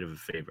slight of a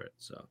favorite.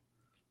 So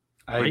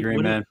I agree,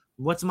 man.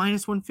 What's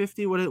minus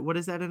 150? What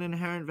is that an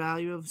inherent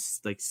value of?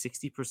 Like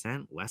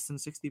 60%? Less than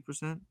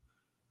 60%?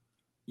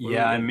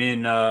 Yeah, I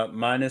mean,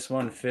 minus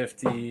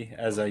 150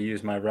 as I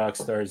use my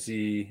Rockstar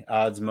Z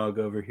odds mug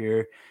over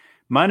here.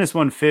 Minus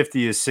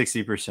 150 is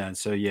 60%.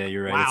 So, yeah,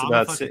 you're right.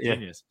 Wow, it's about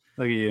genius.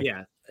 Look at you.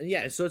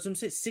 Yeah. So it's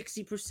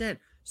 60%.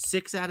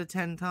 6 out of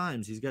 10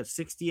 times. He's got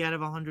 60 out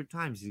of 100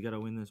 times. He's got to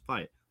win this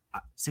fight.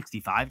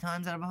 65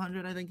 times out of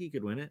 100, I think he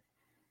could win it.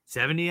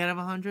 70 out of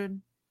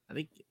 100, I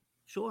think,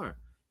 sure.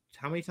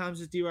 How many times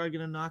is D-Rod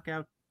going to knock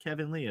out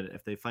Kevin Lee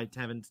if they fight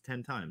 10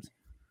 times?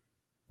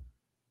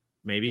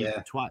 Maybe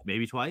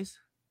twice.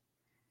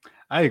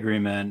 I agree,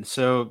 man.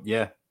 So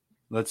yeah,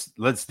 let's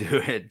do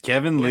it.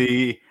 Kevin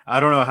Lee. I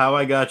don't know how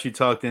I got you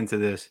talked into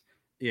this.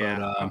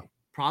 Yeah, but,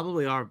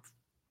 probably our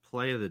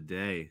play of the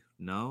day.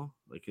 No,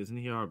 like is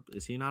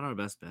he not our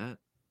best bet?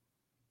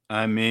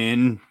 I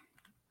mean,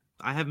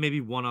 I have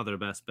maybe one other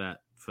best bet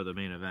for the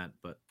main event,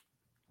 but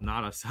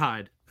not a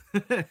side.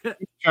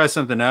 Try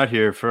something out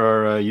here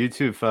for our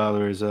YouTube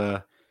followers.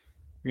 We're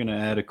gonna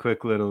add a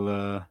quick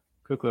little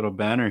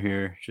banner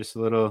here. Just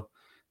a little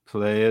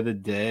play of the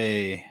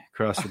day.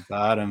 across the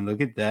bottom.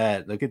 Look at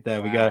that. Look at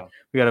that. Wow.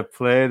 We got a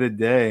play of the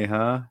day,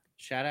 huh?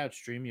 Shout out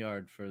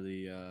StreamYard for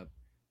the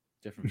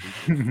different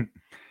features.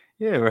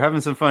 Yeah, we're having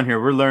some fun here.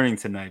 We're learning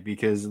tonight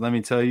because let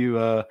me tell you,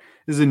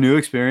 this is a new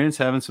experience,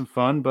 having some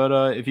fun.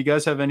 But if you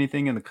guys have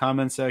anything in the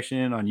comment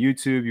section on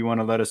YouTube, you want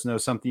to let us know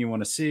something you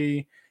want to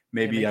see,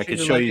 maybe I could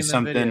show you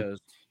something. Videos.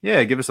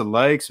 Yeah, give us a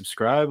like,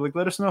 subscribe, like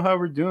let us know how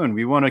we're doing.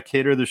 We want to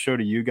cater the show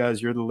to you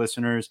guys. You're the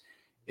listeners.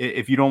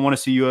 If you don't want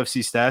to see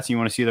UFC stats, you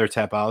want to see their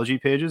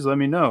Tapology pages, let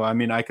me know. I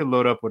mean, I could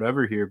load up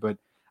whatever here, but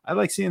I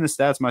like seeing the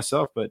stats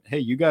myself. But hey,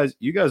 you guys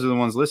are the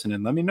ones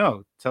listening. Let me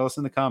know. Tell us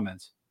in the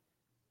comments.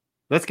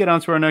 Let's get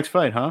on to our next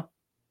fight,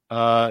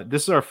 huh?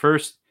 This is our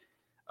first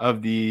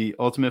of the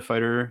Ultimate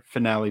Fighter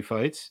finale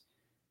fights.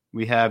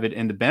 We have it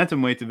in the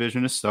bantamweight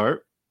division to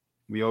start.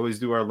 We always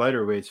do our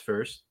lighter weights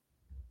first.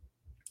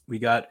 We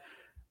got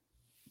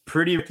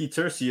Pretty Ricky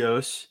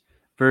Turcios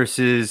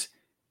versus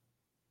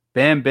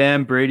Bam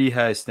Bam Brady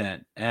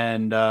Hiestand.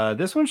 And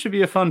this one should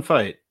be a fun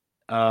fight.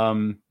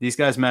 These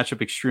guys match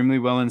up extremely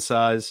well in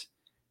size.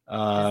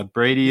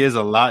 Brady is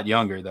a lot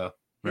younger, though,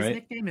 right? His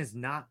nickname is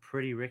not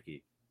Pretty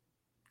Ricky.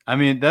 I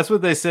mean, that's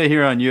what they say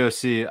here on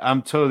UFC.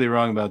 I'm totally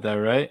wrong about that,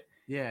 right?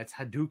 Yeah, it's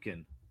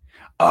Hadouken.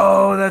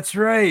 Oh, that's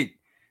right.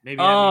 Maybe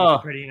that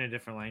means pretty in a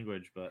different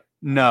language, but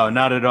no,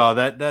 not at all.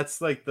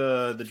 That's like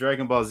the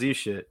Dragon Ball Z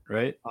shit,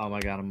 right? Oh my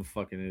god, I'm a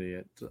fucking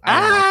idiot.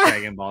 I don't like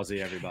Dragon Ball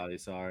Z. Everybody,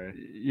 sorry.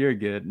 You're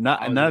good.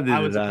 I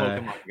was a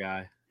Pokemon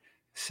guy.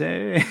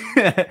 Say,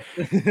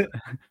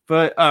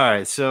 but all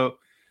right. So,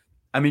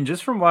 I mean,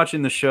 just from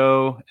watching the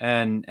show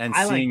and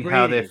seeing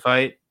how they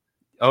fight.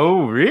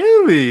 Oh,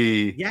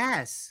 really?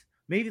 Yes.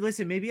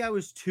 Maybe I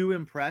was too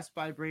impressed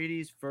by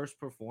Brady's first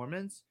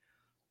performance.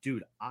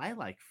 Dude, I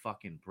like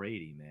fucking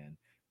Brady, man.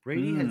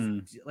 Brady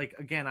has, like,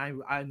 again,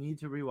 I need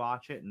to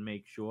rewatch it and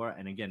make sure.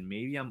 And again,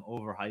 maybe I'm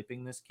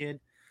overhyping this kid,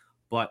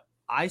 but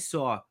I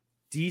saw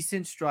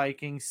decent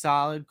striking,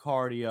 solid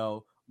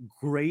cardio,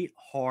 great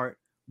heart,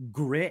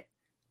 grit,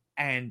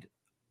 and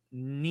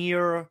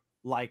near,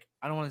 like,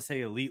 I don't want to say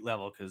elite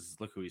level because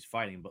look who he's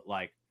fighting, but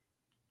like,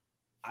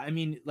 I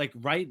mean, like,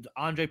 right?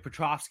 Andre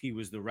Petrovsky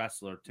was the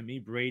wrestler. To me,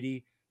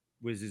 Brady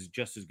was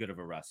just as good of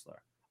a wrestler.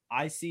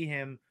 I see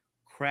him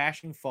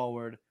crashing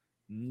forward,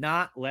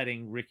 not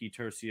letting Ricky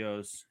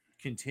Turcios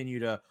continue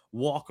to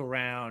walk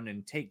around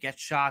and get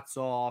shots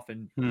off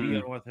and be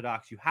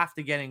unorthodox. You have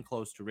to get in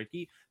close to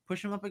Ricky,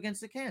 push him up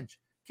against the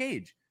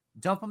cage,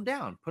 dump him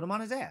down, put him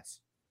on his ass.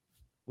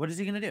 What is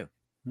he going to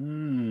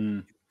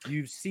do?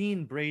 You've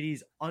seen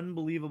Brady's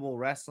unbelievable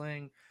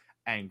wrestling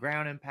and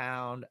ground and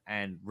pound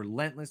and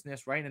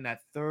relentlessness right in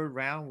that third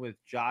round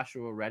with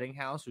Joshua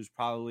Reddinghouse, who's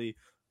probably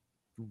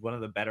one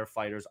of the better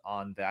fighters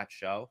on that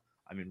show.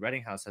 I mean,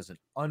 Reddinghouse has an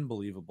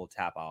unbelievable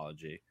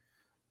tapology.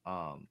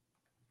 I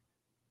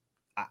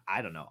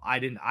don't know.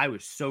 I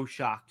was so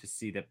shocked to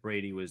see that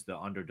Brady was the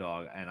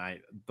underdog, and I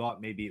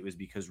thought maybe it was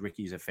because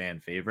Ricky's a fan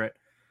favorite.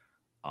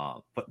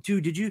 But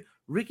dude,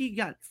 Ricky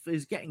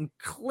is getting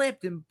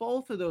clipped in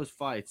both of those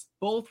fights.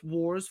 Both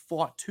wars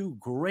fought two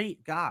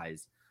great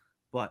guys,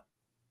 but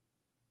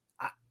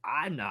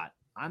I'm not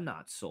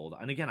sold.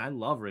 And again, I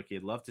love Ricky.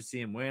 I'd love to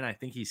see him win. I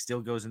think he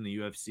still goes in the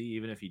UFC,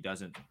 even if he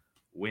doesn't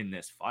win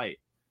this fight.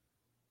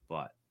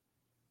 But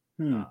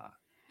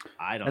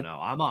I don't know.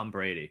 I'm on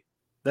Brady.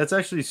 That's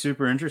actually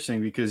super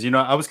interesting because,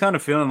 I was kind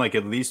of feeling like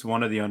at least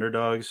one of the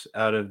underdogs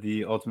out of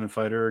the Ultimate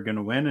Fighter are going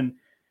to win. And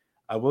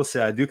I will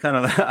say, I do kind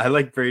of, I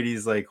like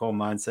Brady's like whole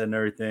mindset and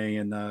everything.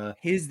 And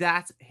his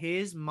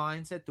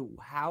mindset,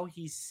 how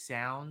he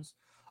sounds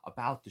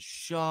about the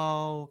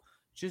show,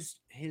 just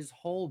his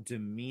whole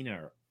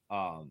demeanor.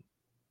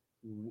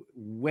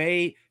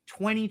 Way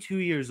 22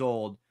 years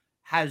old,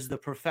 has the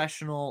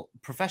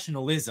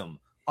professionalism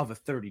of a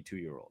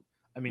 32-year-old.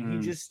 I mean, he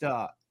just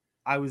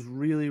I was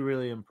really,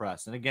 really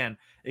impressed. And again,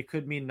 it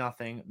could mean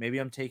nothing. Maybe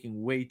I'm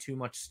taking way too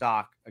much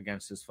stock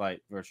against this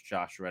fight versus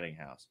Josh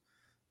Reddinghouse.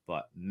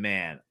 But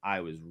man,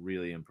 I was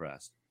really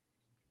impressed.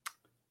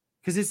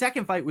 Because his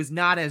second fight was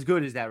not as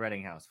good as that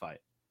Reddinghouse fight.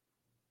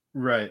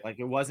 Right. Like,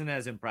 it wasn't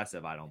as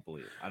impressive, I don't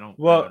believe. I don't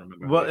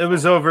remember. Well, it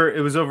was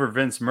over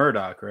Vince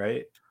Murdoch,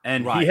 right?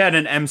 And he had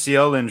an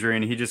MCL injury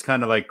and he just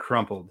kind of like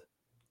crumpled.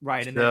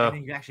 Right. And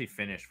he actually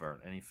finished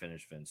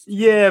Vince.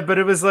 Yeah, but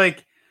it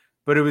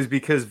was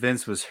because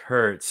Vince was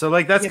hurt. So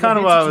like that's kind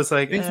of why I was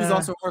like, Vince was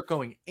also hurt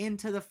going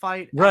into the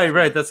fight.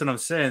 Right. That's what I'm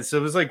saying. So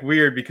it was like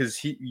weird because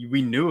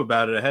we knew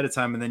about it ahead of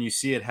time, and then you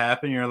see it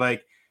happen. You're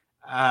like,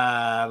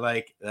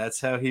 like that's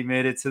how he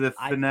made it to the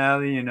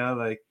finale,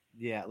 like.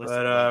 Yeah,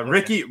 but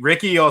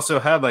Ricky also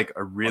had like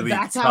a really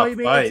that's tough how he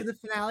made fight. it to the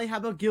finale. How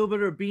about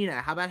Gilbert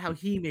Urbina? How about how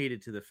he made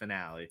it to the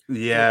finale?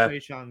 Yeah,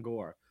 Sean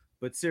Gore.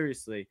 But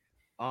seriously,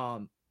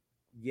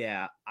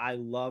 yeah, I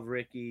love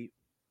Ricky.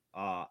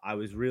 I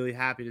was really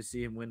happy to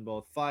see him win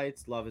both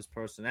fights. Love his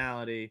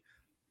personality.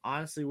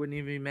 Honestly, wouldn't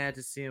even be mad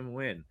to see him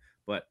win.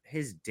 But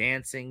his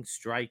dancing,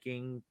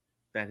 striking,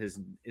 that is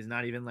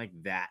not even like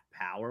that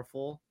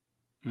powerful.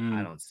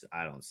 I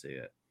don't see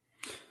it.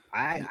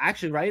 I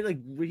actually, right, like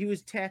he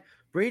was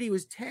Brady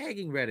was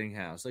tagging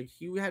Reddinghouse, like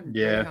he had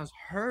Reddinghouse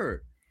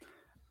hurt.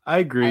 I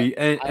agree.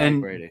 I like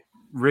And Brady.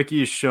 Ricky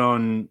has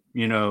shown,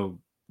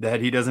 that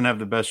he doesn't have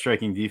the best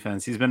striking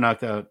defense. He's been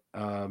knocked out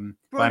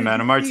by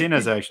Mano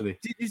Martinez, actually.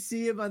 Did you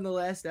see him on the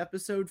last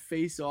episode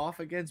face off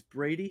against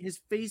Brady? His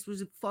face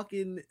was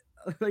fucking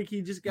like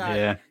he just got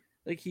out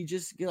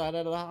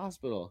of the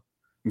hospital.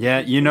 Yeah,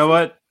 you know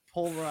what?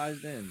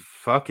 Pulverized in.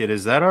 Fuck it.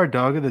 Is that our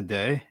dog of the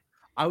day?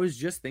 I was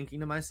just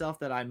thinking to myself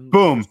that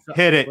boom,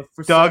 hit it.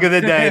 Dog of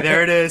the day.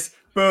 There it is.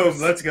 Boom,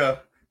 let's go.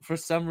 For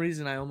some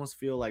reason, I almost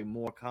feel like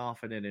more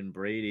confident in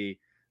Brady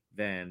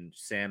than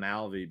Sam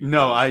Alvey.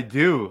 No, I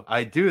do.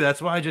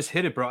 That's why I just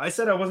hit it, bro. I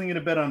said I wasn't going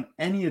to bet on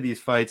any of these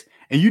fights,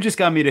 and you just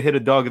got me to hit a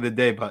dog of the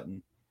day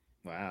button.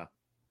 Wow.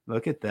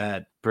 Look at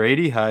that.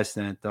 Brady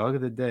Hiestand, dog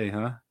of the day,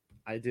 huh?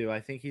 I do.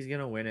 I think he's going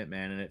to win it,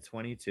 man. And at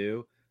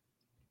 22,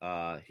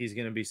 he's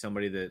going to be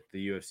somebody that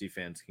the UFC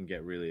fans can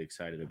get really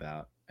excited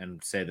about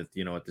and say that,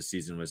 you know what, the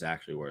season was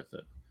actually worth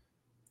it.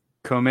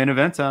 Co-main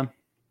event time.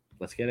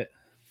 Let's get it.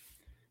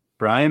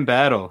 Bryan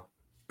Battle.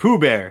 Pooh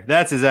Bear.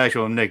 That's his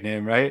actual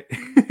nickname, right?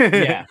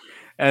 Yeah.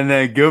 And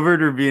then Gilbert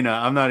Urbina.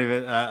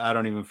 I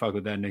don't even fuck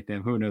with that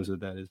nickname. Who knows what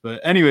that is? But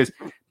anyways,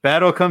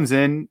 Battle comes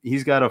in.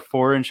 He's got a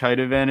 4-inch height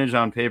advantage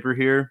on paper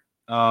here.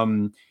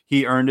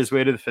 He earned his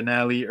way to the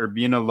finale.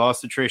 Urbina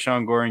lost to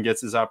Tresean Gore and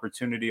gets his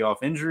opportunity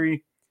off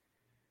injury.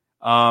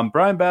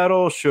 Bryan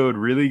Battle showed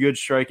really good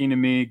striking to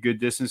me, good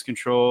distance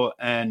control,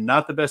 and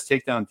not the best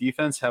takedown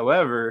defense.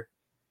 However,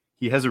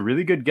 he has a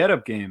really good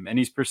get-up game, and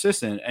he's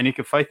persistent, and he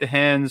can fight the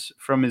hands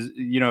from his,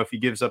 if he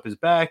gives up his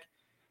back.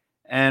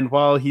 And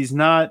while he's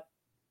not,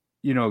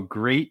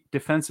 great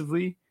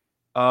defensively,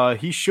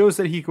 he shows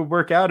that he could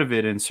work out of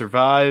it and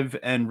survive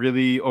and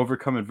really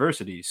overcome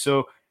adversity.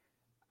 So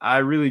I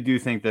really do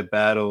think that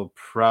Battle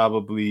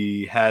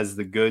probably has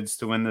the goods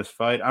to win this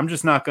fight. I'm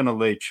just not going to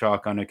lay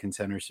chalk on a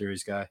Contender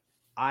Series guy.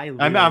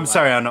 I'm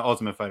sorry, on an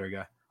Ultimate Fighter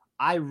guy.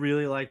 I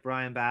really like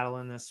Bryan Battle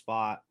in this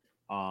spot.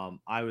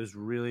 I was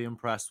really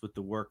impressed with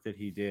the work that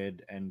he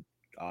did and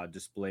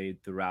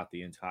displayed throughout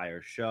the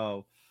entire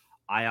show.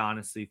 I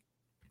honestly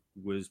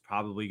was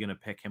probably going to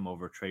pick him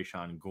over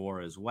Tresean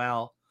Gore as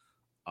well.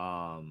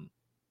 I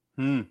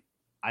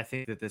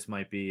think that this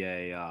might be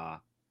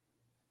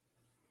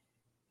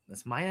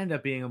this might end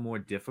up being a more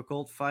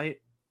difficult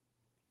fight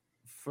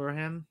for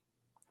him,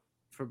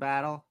 for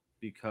Battle,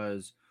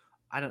 because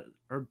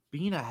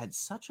Urbina had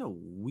such a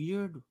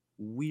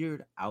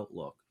weird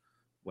outlook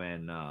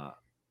when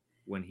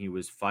he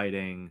was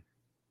fighting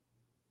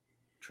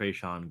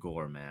Tresean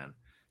Gore, man.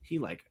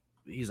 He's like,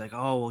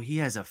 oh, well, he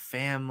has a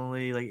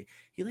family. Like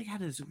he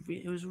had his.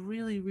 It was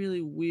really,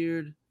 really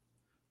weird.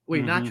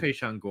 Wait, not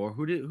Tresean Gore.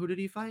 Who did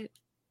he fight?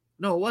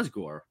 No, it was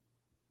Gore.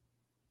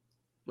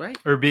 Right?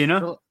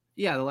 Urbina?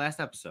 Yeah, the last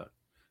episode.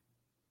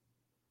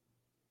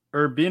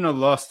 Urbina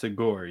lost to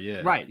Gore,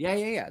 yeah. Right.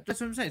 Yeah.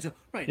 That's what I'm saying. So,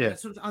 right. Yeah.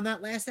 That's on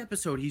that last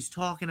episode, he's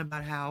talking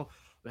about how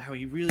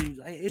he really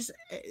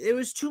it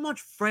was too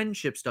much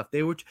friendship stuff.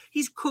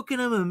 He's cooking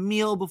him a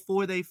meal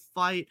before they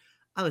fight.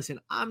 Listen,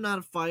 I'm not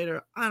a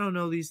fighter. I don't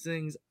know these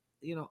things.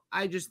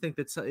 I just think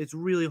that it's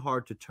really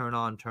hard to turn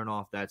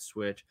off that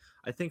switch.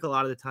 I think a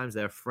lot of the times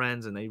they're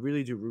friends and they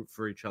really do root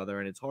for each other,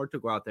 and it's hard to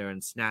go out there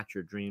and snatch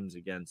your dreams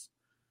against,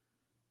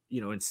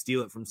 and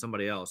steal it from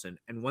somebody else.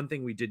 And one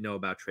thing we did know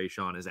about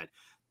Tresean is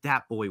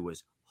that boy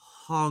was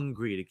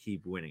hungry to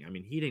keep winning. I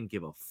mean, he didn't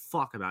give a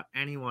fuck about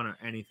anyone or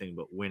anything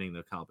but winning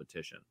the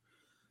competition.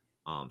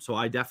 So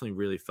I definitely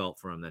really felt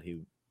for him that he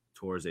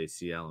tore his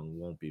ACL and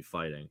won't be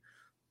fighting.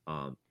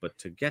 But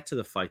to get to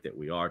the fight that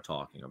we are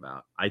talking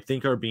about, I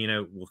think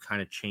Urbina will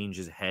kind of change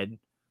his head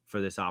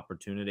for this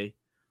opportunity.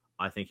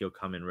 I think he'll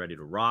come in ready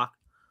to rock.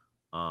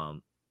 I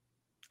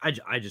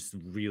just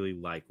really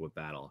like what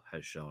Battle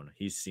has shown.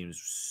 He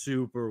seems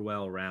super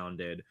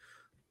well-rounded,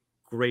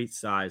 great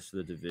size for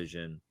the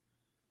division.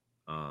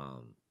 I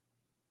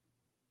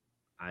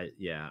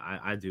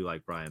do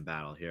like Bryan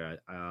Battle here.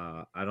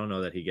 I don't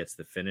know that he gets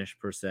the finish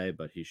per se,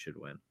 but he should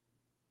win.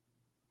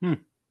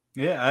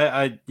 Yeah,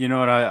 I you know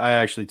what? I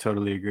actually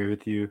totally agree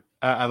with you.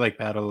 I like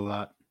Battle a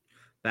lot.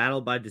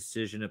 Battle by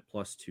decision at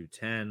plus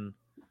 210.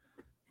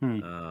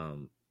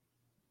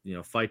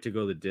 Fight to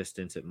go the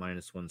distance at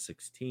minus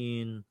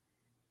 116.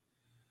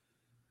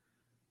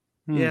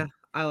 Yeah,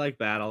 I like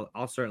Battle.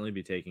 I'll certainly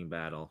be taking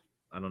Battle.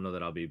 I don't know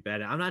that I'll be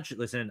betting. I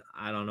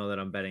don't know that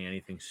I'm betting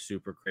anything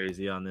super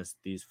crazy on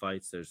these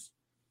fights. There's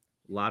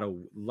a lot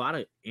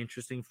of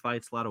interesting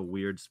fights, a lot of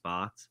weird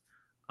spots.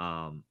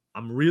 I'm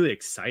really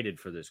excited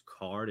for this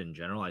card in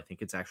general. I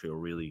think it's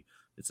actually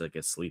it's like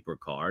a sleeper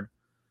card.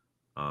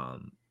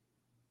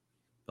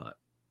 But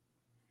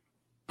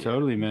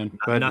totally, man.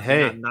 But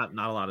not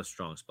a lot of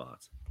strong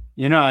spots.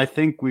 I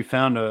think we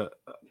found on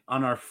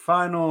our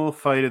final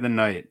fight of the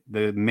night,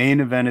 the main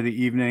event of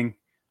the evening.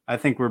 I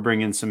think we're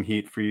bringing some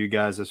heat for you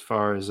guys as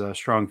far as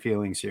strong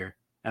feelings here,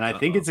 and I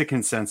think it's a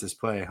consensus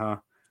play, huh?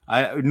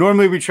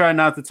 Normally we try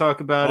not to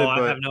talk about it,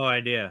 but I have no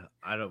idea.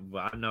 I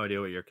have no idea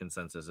what your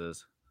consensus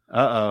is.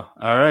 All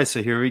right,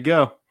 so here we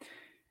go.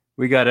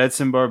 We got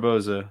Edson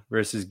Barboza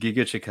versus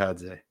Giga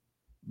Chikadze.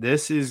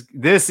 This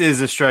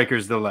is a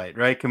striker's delight,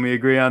 right? Can we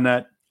agree on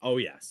that? Oh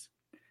yes.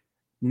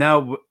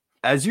 Now,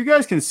 as you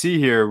guys can see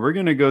here, we're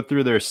going to go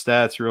through their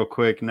stats real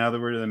quick now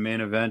that we're to the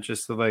main event,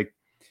 just to like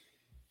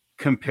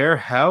compare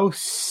how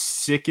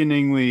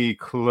sickeningly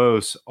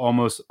close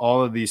almost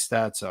all of these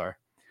stats are.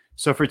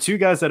 So for two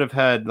guys that have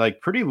had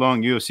like pretty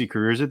long UFC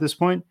careers at this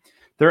point,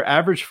 their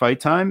average fight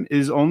time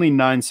is only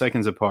 9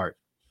 seconds apart.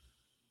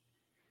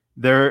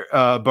 Their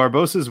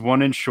Barbosa's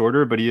 1 inch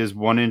shorter, but he has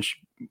 1 inch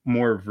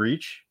more of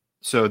reach,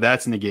 so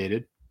that's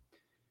negated.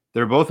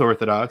 They're both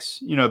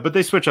orthodox, but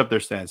they switch up their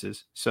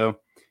stances. So,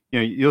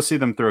 you'll see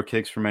them throw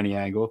kicks from any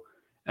angle.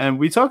 And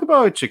we talk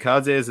about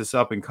Chikadze as this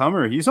up and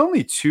comer. He's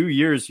only 2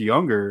 years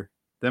younger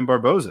than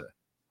Barboza.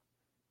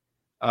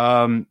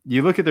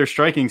 You look at their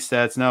striking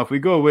stats. Now, if we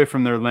go away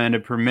from their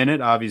landed per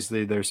minute,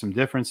 obviously there's some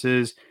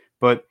differences,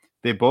 but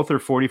they both are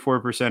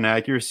 44%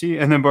 accuracy.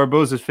 And then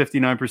Barboza's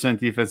 59%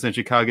 defense and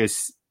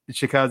Chikadze's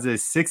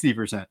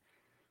 60%.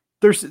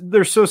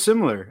 They're so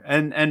similar.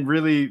 And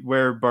really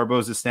where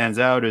Barboza stands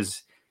out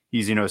is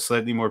he's,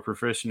 slightly more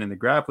proficient in the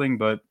grappling,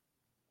 but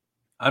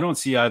I don't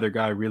see either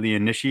guy really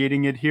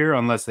initiating it here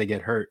unless they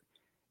get hurt.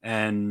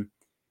 And,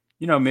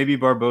 maybe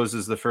Barboza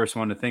is the first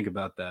one to think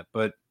about that.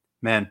 But,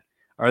 man,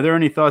 are there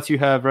any thoughts you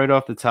have right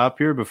off the top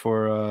here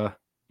before,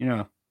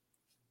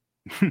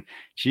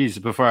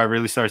 before I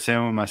really start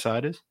saying what my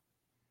side is?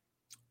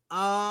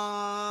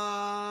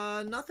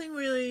 Nothing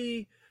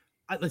really.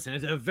 Listen,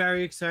 it's a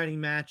very exciting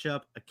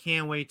matchup. I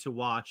can't wait to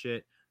watch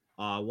it.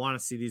 Want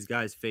to see these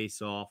guys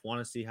face off. Want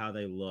to see how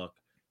they look.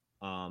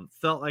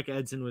 Felt like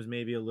Edson was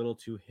maybe a little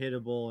too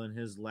hittable in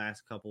his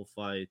last couple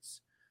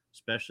fights,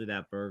 especially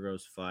that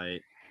Burgos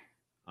fight.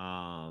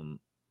 The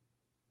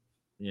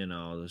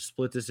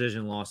split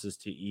decision losses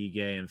to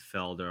Ige and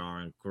Felder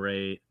aren't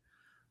great.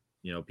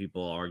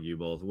 People argue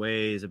both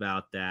ways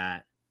about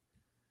that.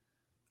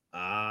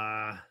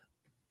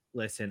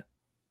 Listen,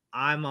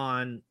 I'm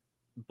on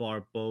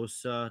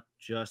Barboza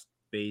just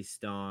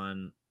based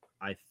on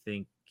I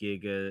think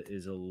Giga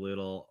is a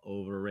little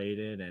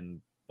overrated and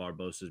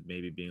Barbosa's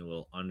maybe being a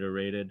little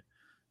underrated.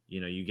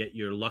 You get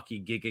your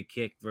lucky Giga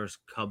kick versus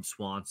Cub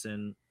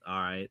Swanson. All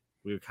right.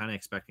 We were kind of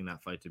expecting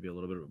that fight to be a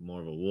little bit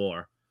more of a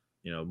war,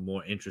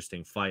 more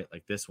interesting fight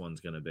like this one's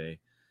going to be.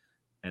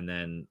 And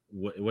then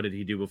what did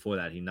he do before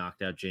that? He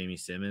knocked out Jamie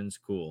Simmons.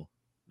 Cool.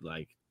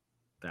 Like,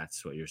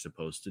 that's what you're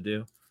supposed to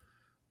do.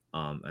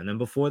 And then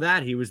before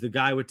that, he was the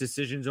guy with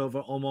decisions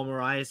over Omar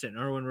Moraes and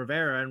Erwin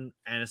Rivera and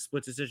a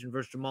split decision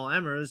versus Jamal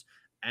Emmers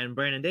and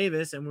Brandon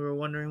Davis. And we were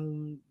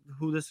wondering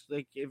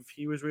if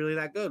he was really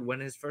that good,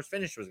 when his first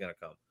finish was going to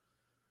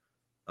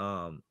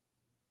come.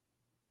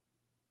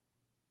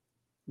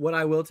 What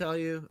I will tell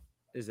you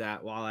is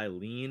that while I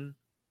lean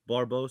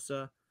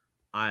Barboza,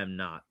 I am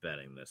not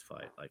betting this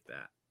fight like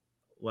that.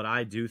 What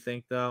I do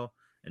think, though,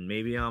 and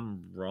maybe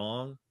I'm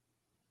wrong.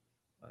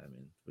 I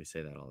mean, we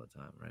say that all the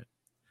time, right?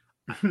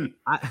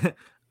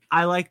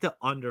 I like the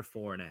under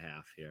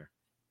 4.5 here.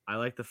 I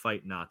like the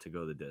fight not to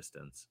go the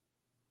distance.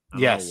 I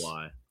don't know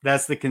why.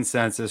 That's the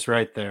consensus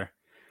right there.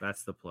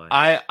 That's the play.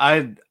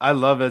 I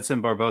love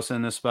Edson Barboza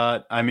in this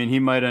spot. I mean, he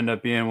might end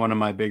up being one of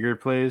my bigger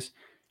plays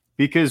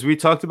because we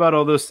talked about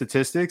all those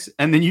statistics,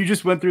 and then you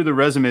just went through the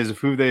resumes of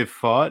who they've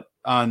fought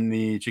on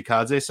the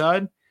Chikadze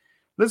side.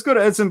 Let's go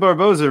to Edson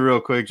Barboza real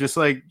quick.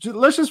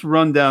 Let's just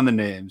run down the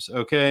names,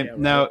 okay? Yeah, right.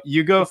 Now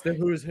you go. It's the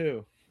who's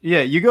who.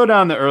 Yeah, you go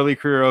down the early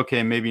career,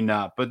 okay, maybe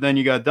not. But then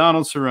you got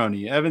Donald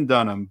Cerrone, Evan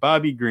Dunham,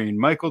 Bobby Green,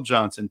 Michael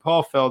Johnson,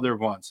 Paul Felder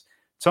once,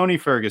 Tony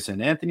Ferguson,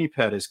 Anthony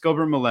Pettis,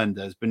 Gilbert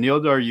Melendez, Beneil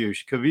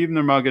Dariush, Khabib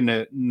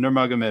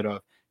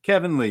Nurmagomedov,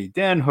 Kevin Lee,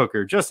 Dan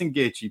Hooker, Justin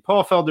Gaethje,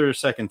 Paul Felder a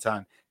second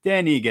time,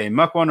 Dan Ige,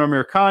 Makwan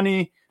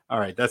Amirkhani.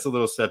 All right, that's a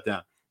little step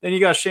down. Then you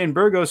got Shane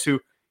Burgos, who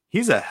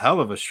he's a hell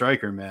of a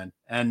striker, man.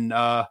 And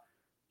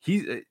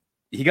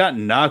he got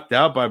knocked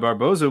out by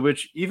Barboza,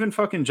 which even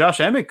fucking Josh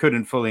Emmett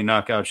couldn't fully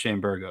knock out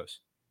Shane Burgos.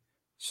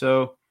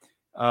 So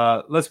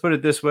let's put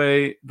it this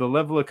way. The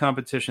level of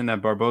competition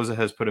that Barboza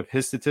has put up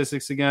his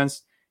statistics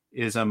against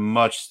is a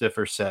much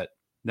stiffer set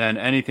than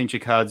anything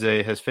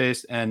Chikadze has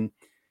faced. And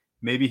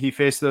maybe he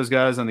faced those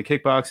guys on the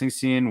kickboxing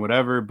scene,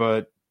 whatever.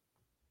 But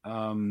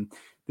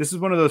this is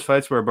one of those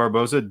fights where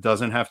Barboza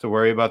doesn't have to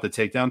worry about the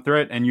takedown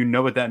threat. And you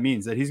know what that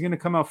means, that he's going to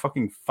come out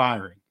fucking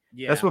firing.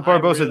 Yeah, that's what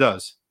Barboza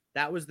does.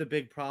 That was the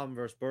big problem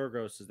versus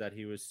Burgos, is that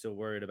he was still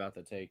worried about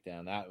the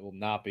takedown. That will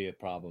not be a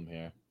problem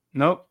here.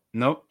 Nope.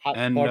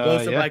 And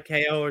Barboza by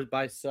KO or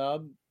by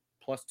sub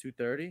plus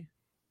 230.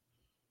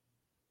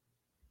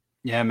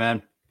 Yeah,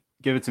 man.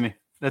 Give it to me.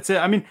 That's it.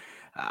 I mean,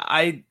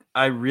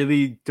 I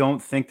really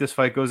don't think this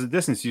fight goes the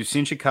distance. You've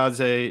seen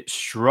Chikadze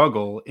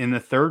struggle in the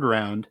third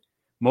round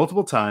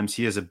multiple times.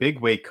 He has a big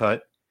weight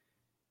cut.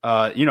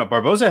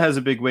 Barboza has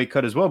a big weight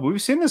cut as well, but we've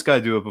seen this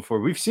guy do it before.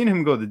 We've seen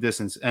him go the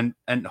distance and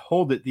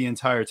hold it the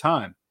entire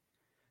time.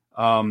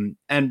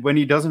 And when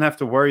he doesn't have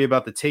to worry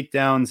about the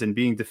takedowns and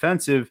being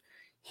defensive,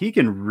 he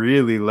can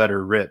really let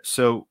her rip.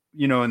 So,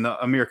 in the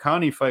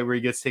Amirkhani fight where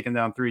he gets taken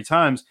down 3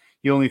 times,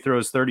 he only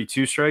throws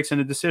 32 strikes in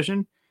a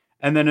decision.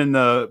 And then in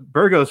the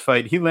Burgos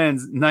fight, he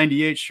lands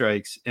 98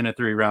 strikes in a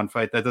 3-round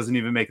fight. That doesn't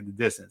even make it the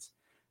distance.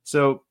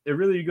 So it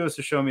really goes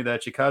to show me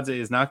that Chikadze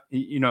is not,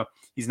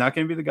 he's not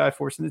going to be the guy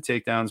forcing the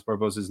takedowns.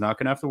 Barboza is not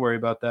going to have to worry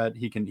about that.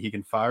 He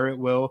can fire at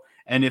will.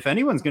 And if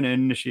anyone's going to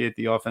initiate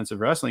the offensive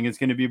wrestling, it's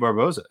going to be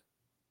Barboza.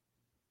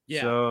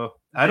 Yeah. So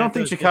I don't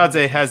think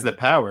Chikadze has the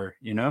power,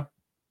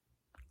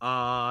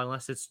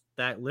 Unless it's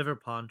that liver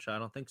punch. I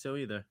don't think so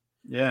either.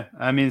 Yeah.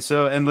 I mean,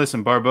 and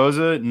listen,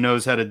 Barboza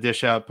knows how to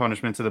dish out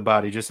punishment to the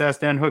body. Just ask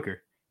Dan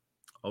Hooker.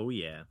 Oh,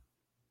 yeah.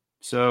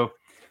 So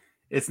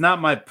it's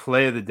not my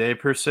play of the day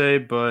per se,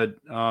 but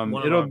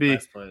it'll be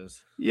best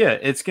plays. Yeah,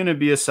 it's going to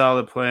be a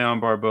solid play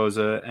on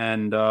Barboza.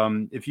 And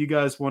if you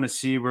guys want to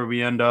see where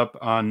we end up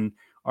on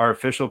our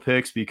official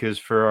picks, because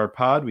for our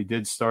pod, we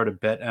did start a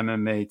Bet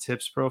MMA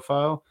tips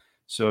profile.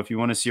 So if you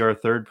want to see our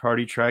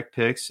third-party track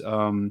picks,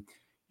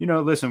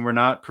 listen, we're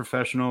not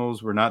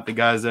professionals. We're not the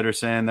guys that are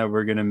saying that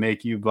we're going to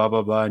make you blah,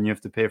 blah, blah, and you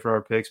have to pay for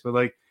our picks. But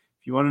if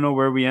you want to know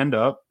where we end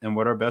up and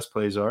what our best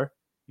plays are,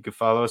 you can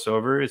follow us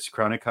over. It's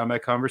Chronic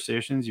Combat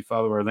Conversations. You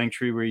follow our link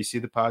tree where you see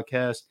the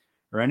podcast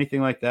or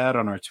anything like that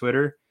on our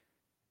Twitter.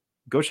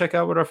 Go check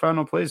out what our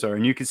final plays are.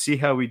 And you can see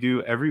how we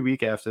do every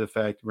week after the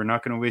fact. We're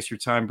not going to waste your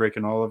time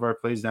breaking all of our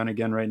plays down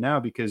again right now,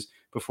 because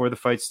before the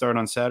fights start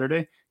on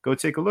Saturday, go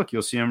take a look.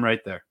 You'll see them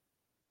right there.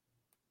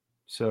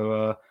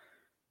 So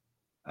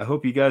I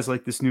hope you guys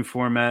like this new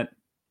format.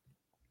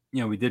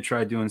 We did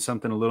try doing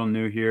something a little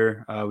new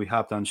here. We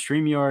hopped on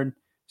StreamYard.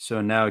 So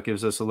now it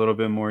gives us a little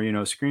bit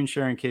more, screen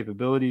sharing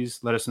capabilities.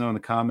 Let us know in the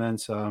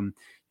comments,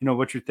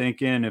 what you're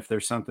thinking, if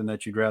there's something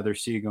that you'd rather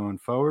see going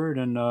forward.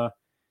 And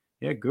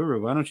yeah,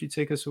 Guru, why don't you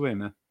take us away,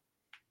 man?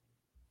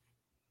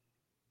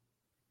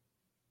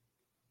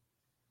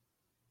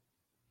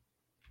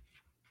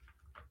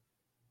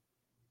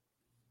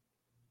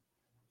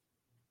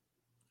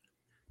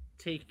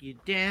 Take you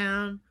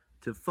down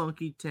to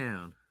Funky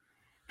Town.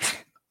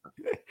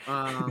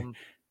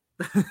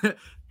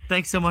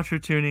 Thanks so much for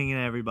tuning in,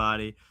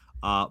 everybody.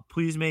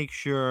 Please make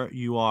sure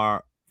you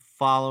are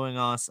following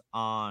us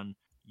on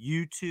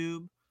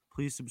YouTube.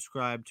 Please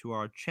subscribe to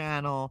our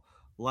channel,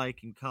 like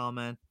and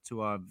comment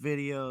to our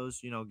videos.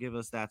 Give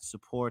us that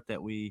support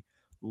that we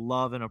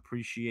love and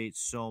appreciate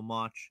so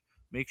much.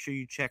 Make sure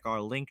you check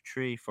our link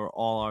tree for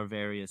all our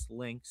various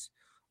links.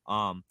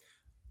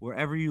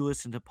 Wherever you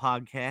listen to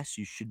podcasts,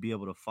 you should be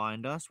able to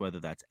find us, whether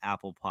that's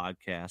Apple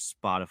Podcasts,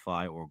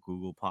 Spotify, or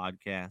Google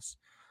Podcasts.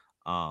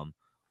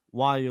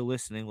 While you're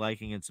listening,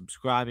 liking, and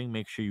subscribing,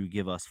 make sure you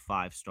give us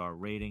 5-star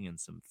rating and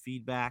some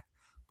feedback.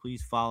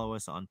 Please follow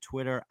us on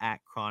Twitter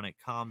at Chronic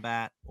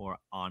Combat or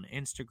on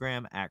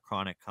Instagram at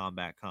Chronic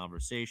Combat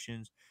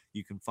Conversations.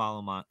 You can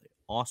follow my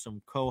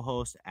awesome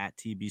co-host at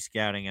TB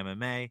Scouting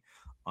MMA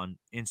on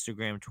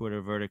Instagram,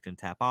 Twitter, Verdict, and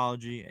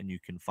Tapology. And you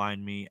can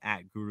find me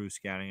at Guru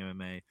Scouting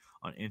MMA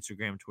on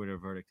Instagram, Twitter,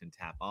 Verdict, and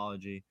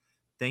Tapology.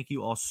 Thank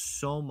you all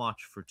so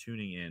much for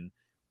tuning in.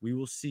 We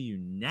will see you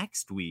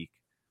next week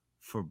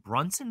for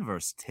Brunson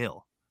versus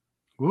Till.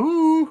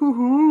 Ooh.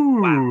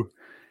 Wow.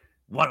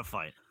 What a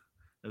fight.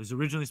 It was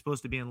originally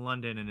supposed to be in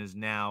London and is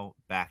now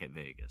back at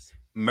Vegas.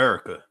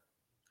 America.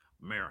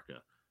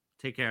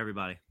 Take care,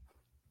 everybody.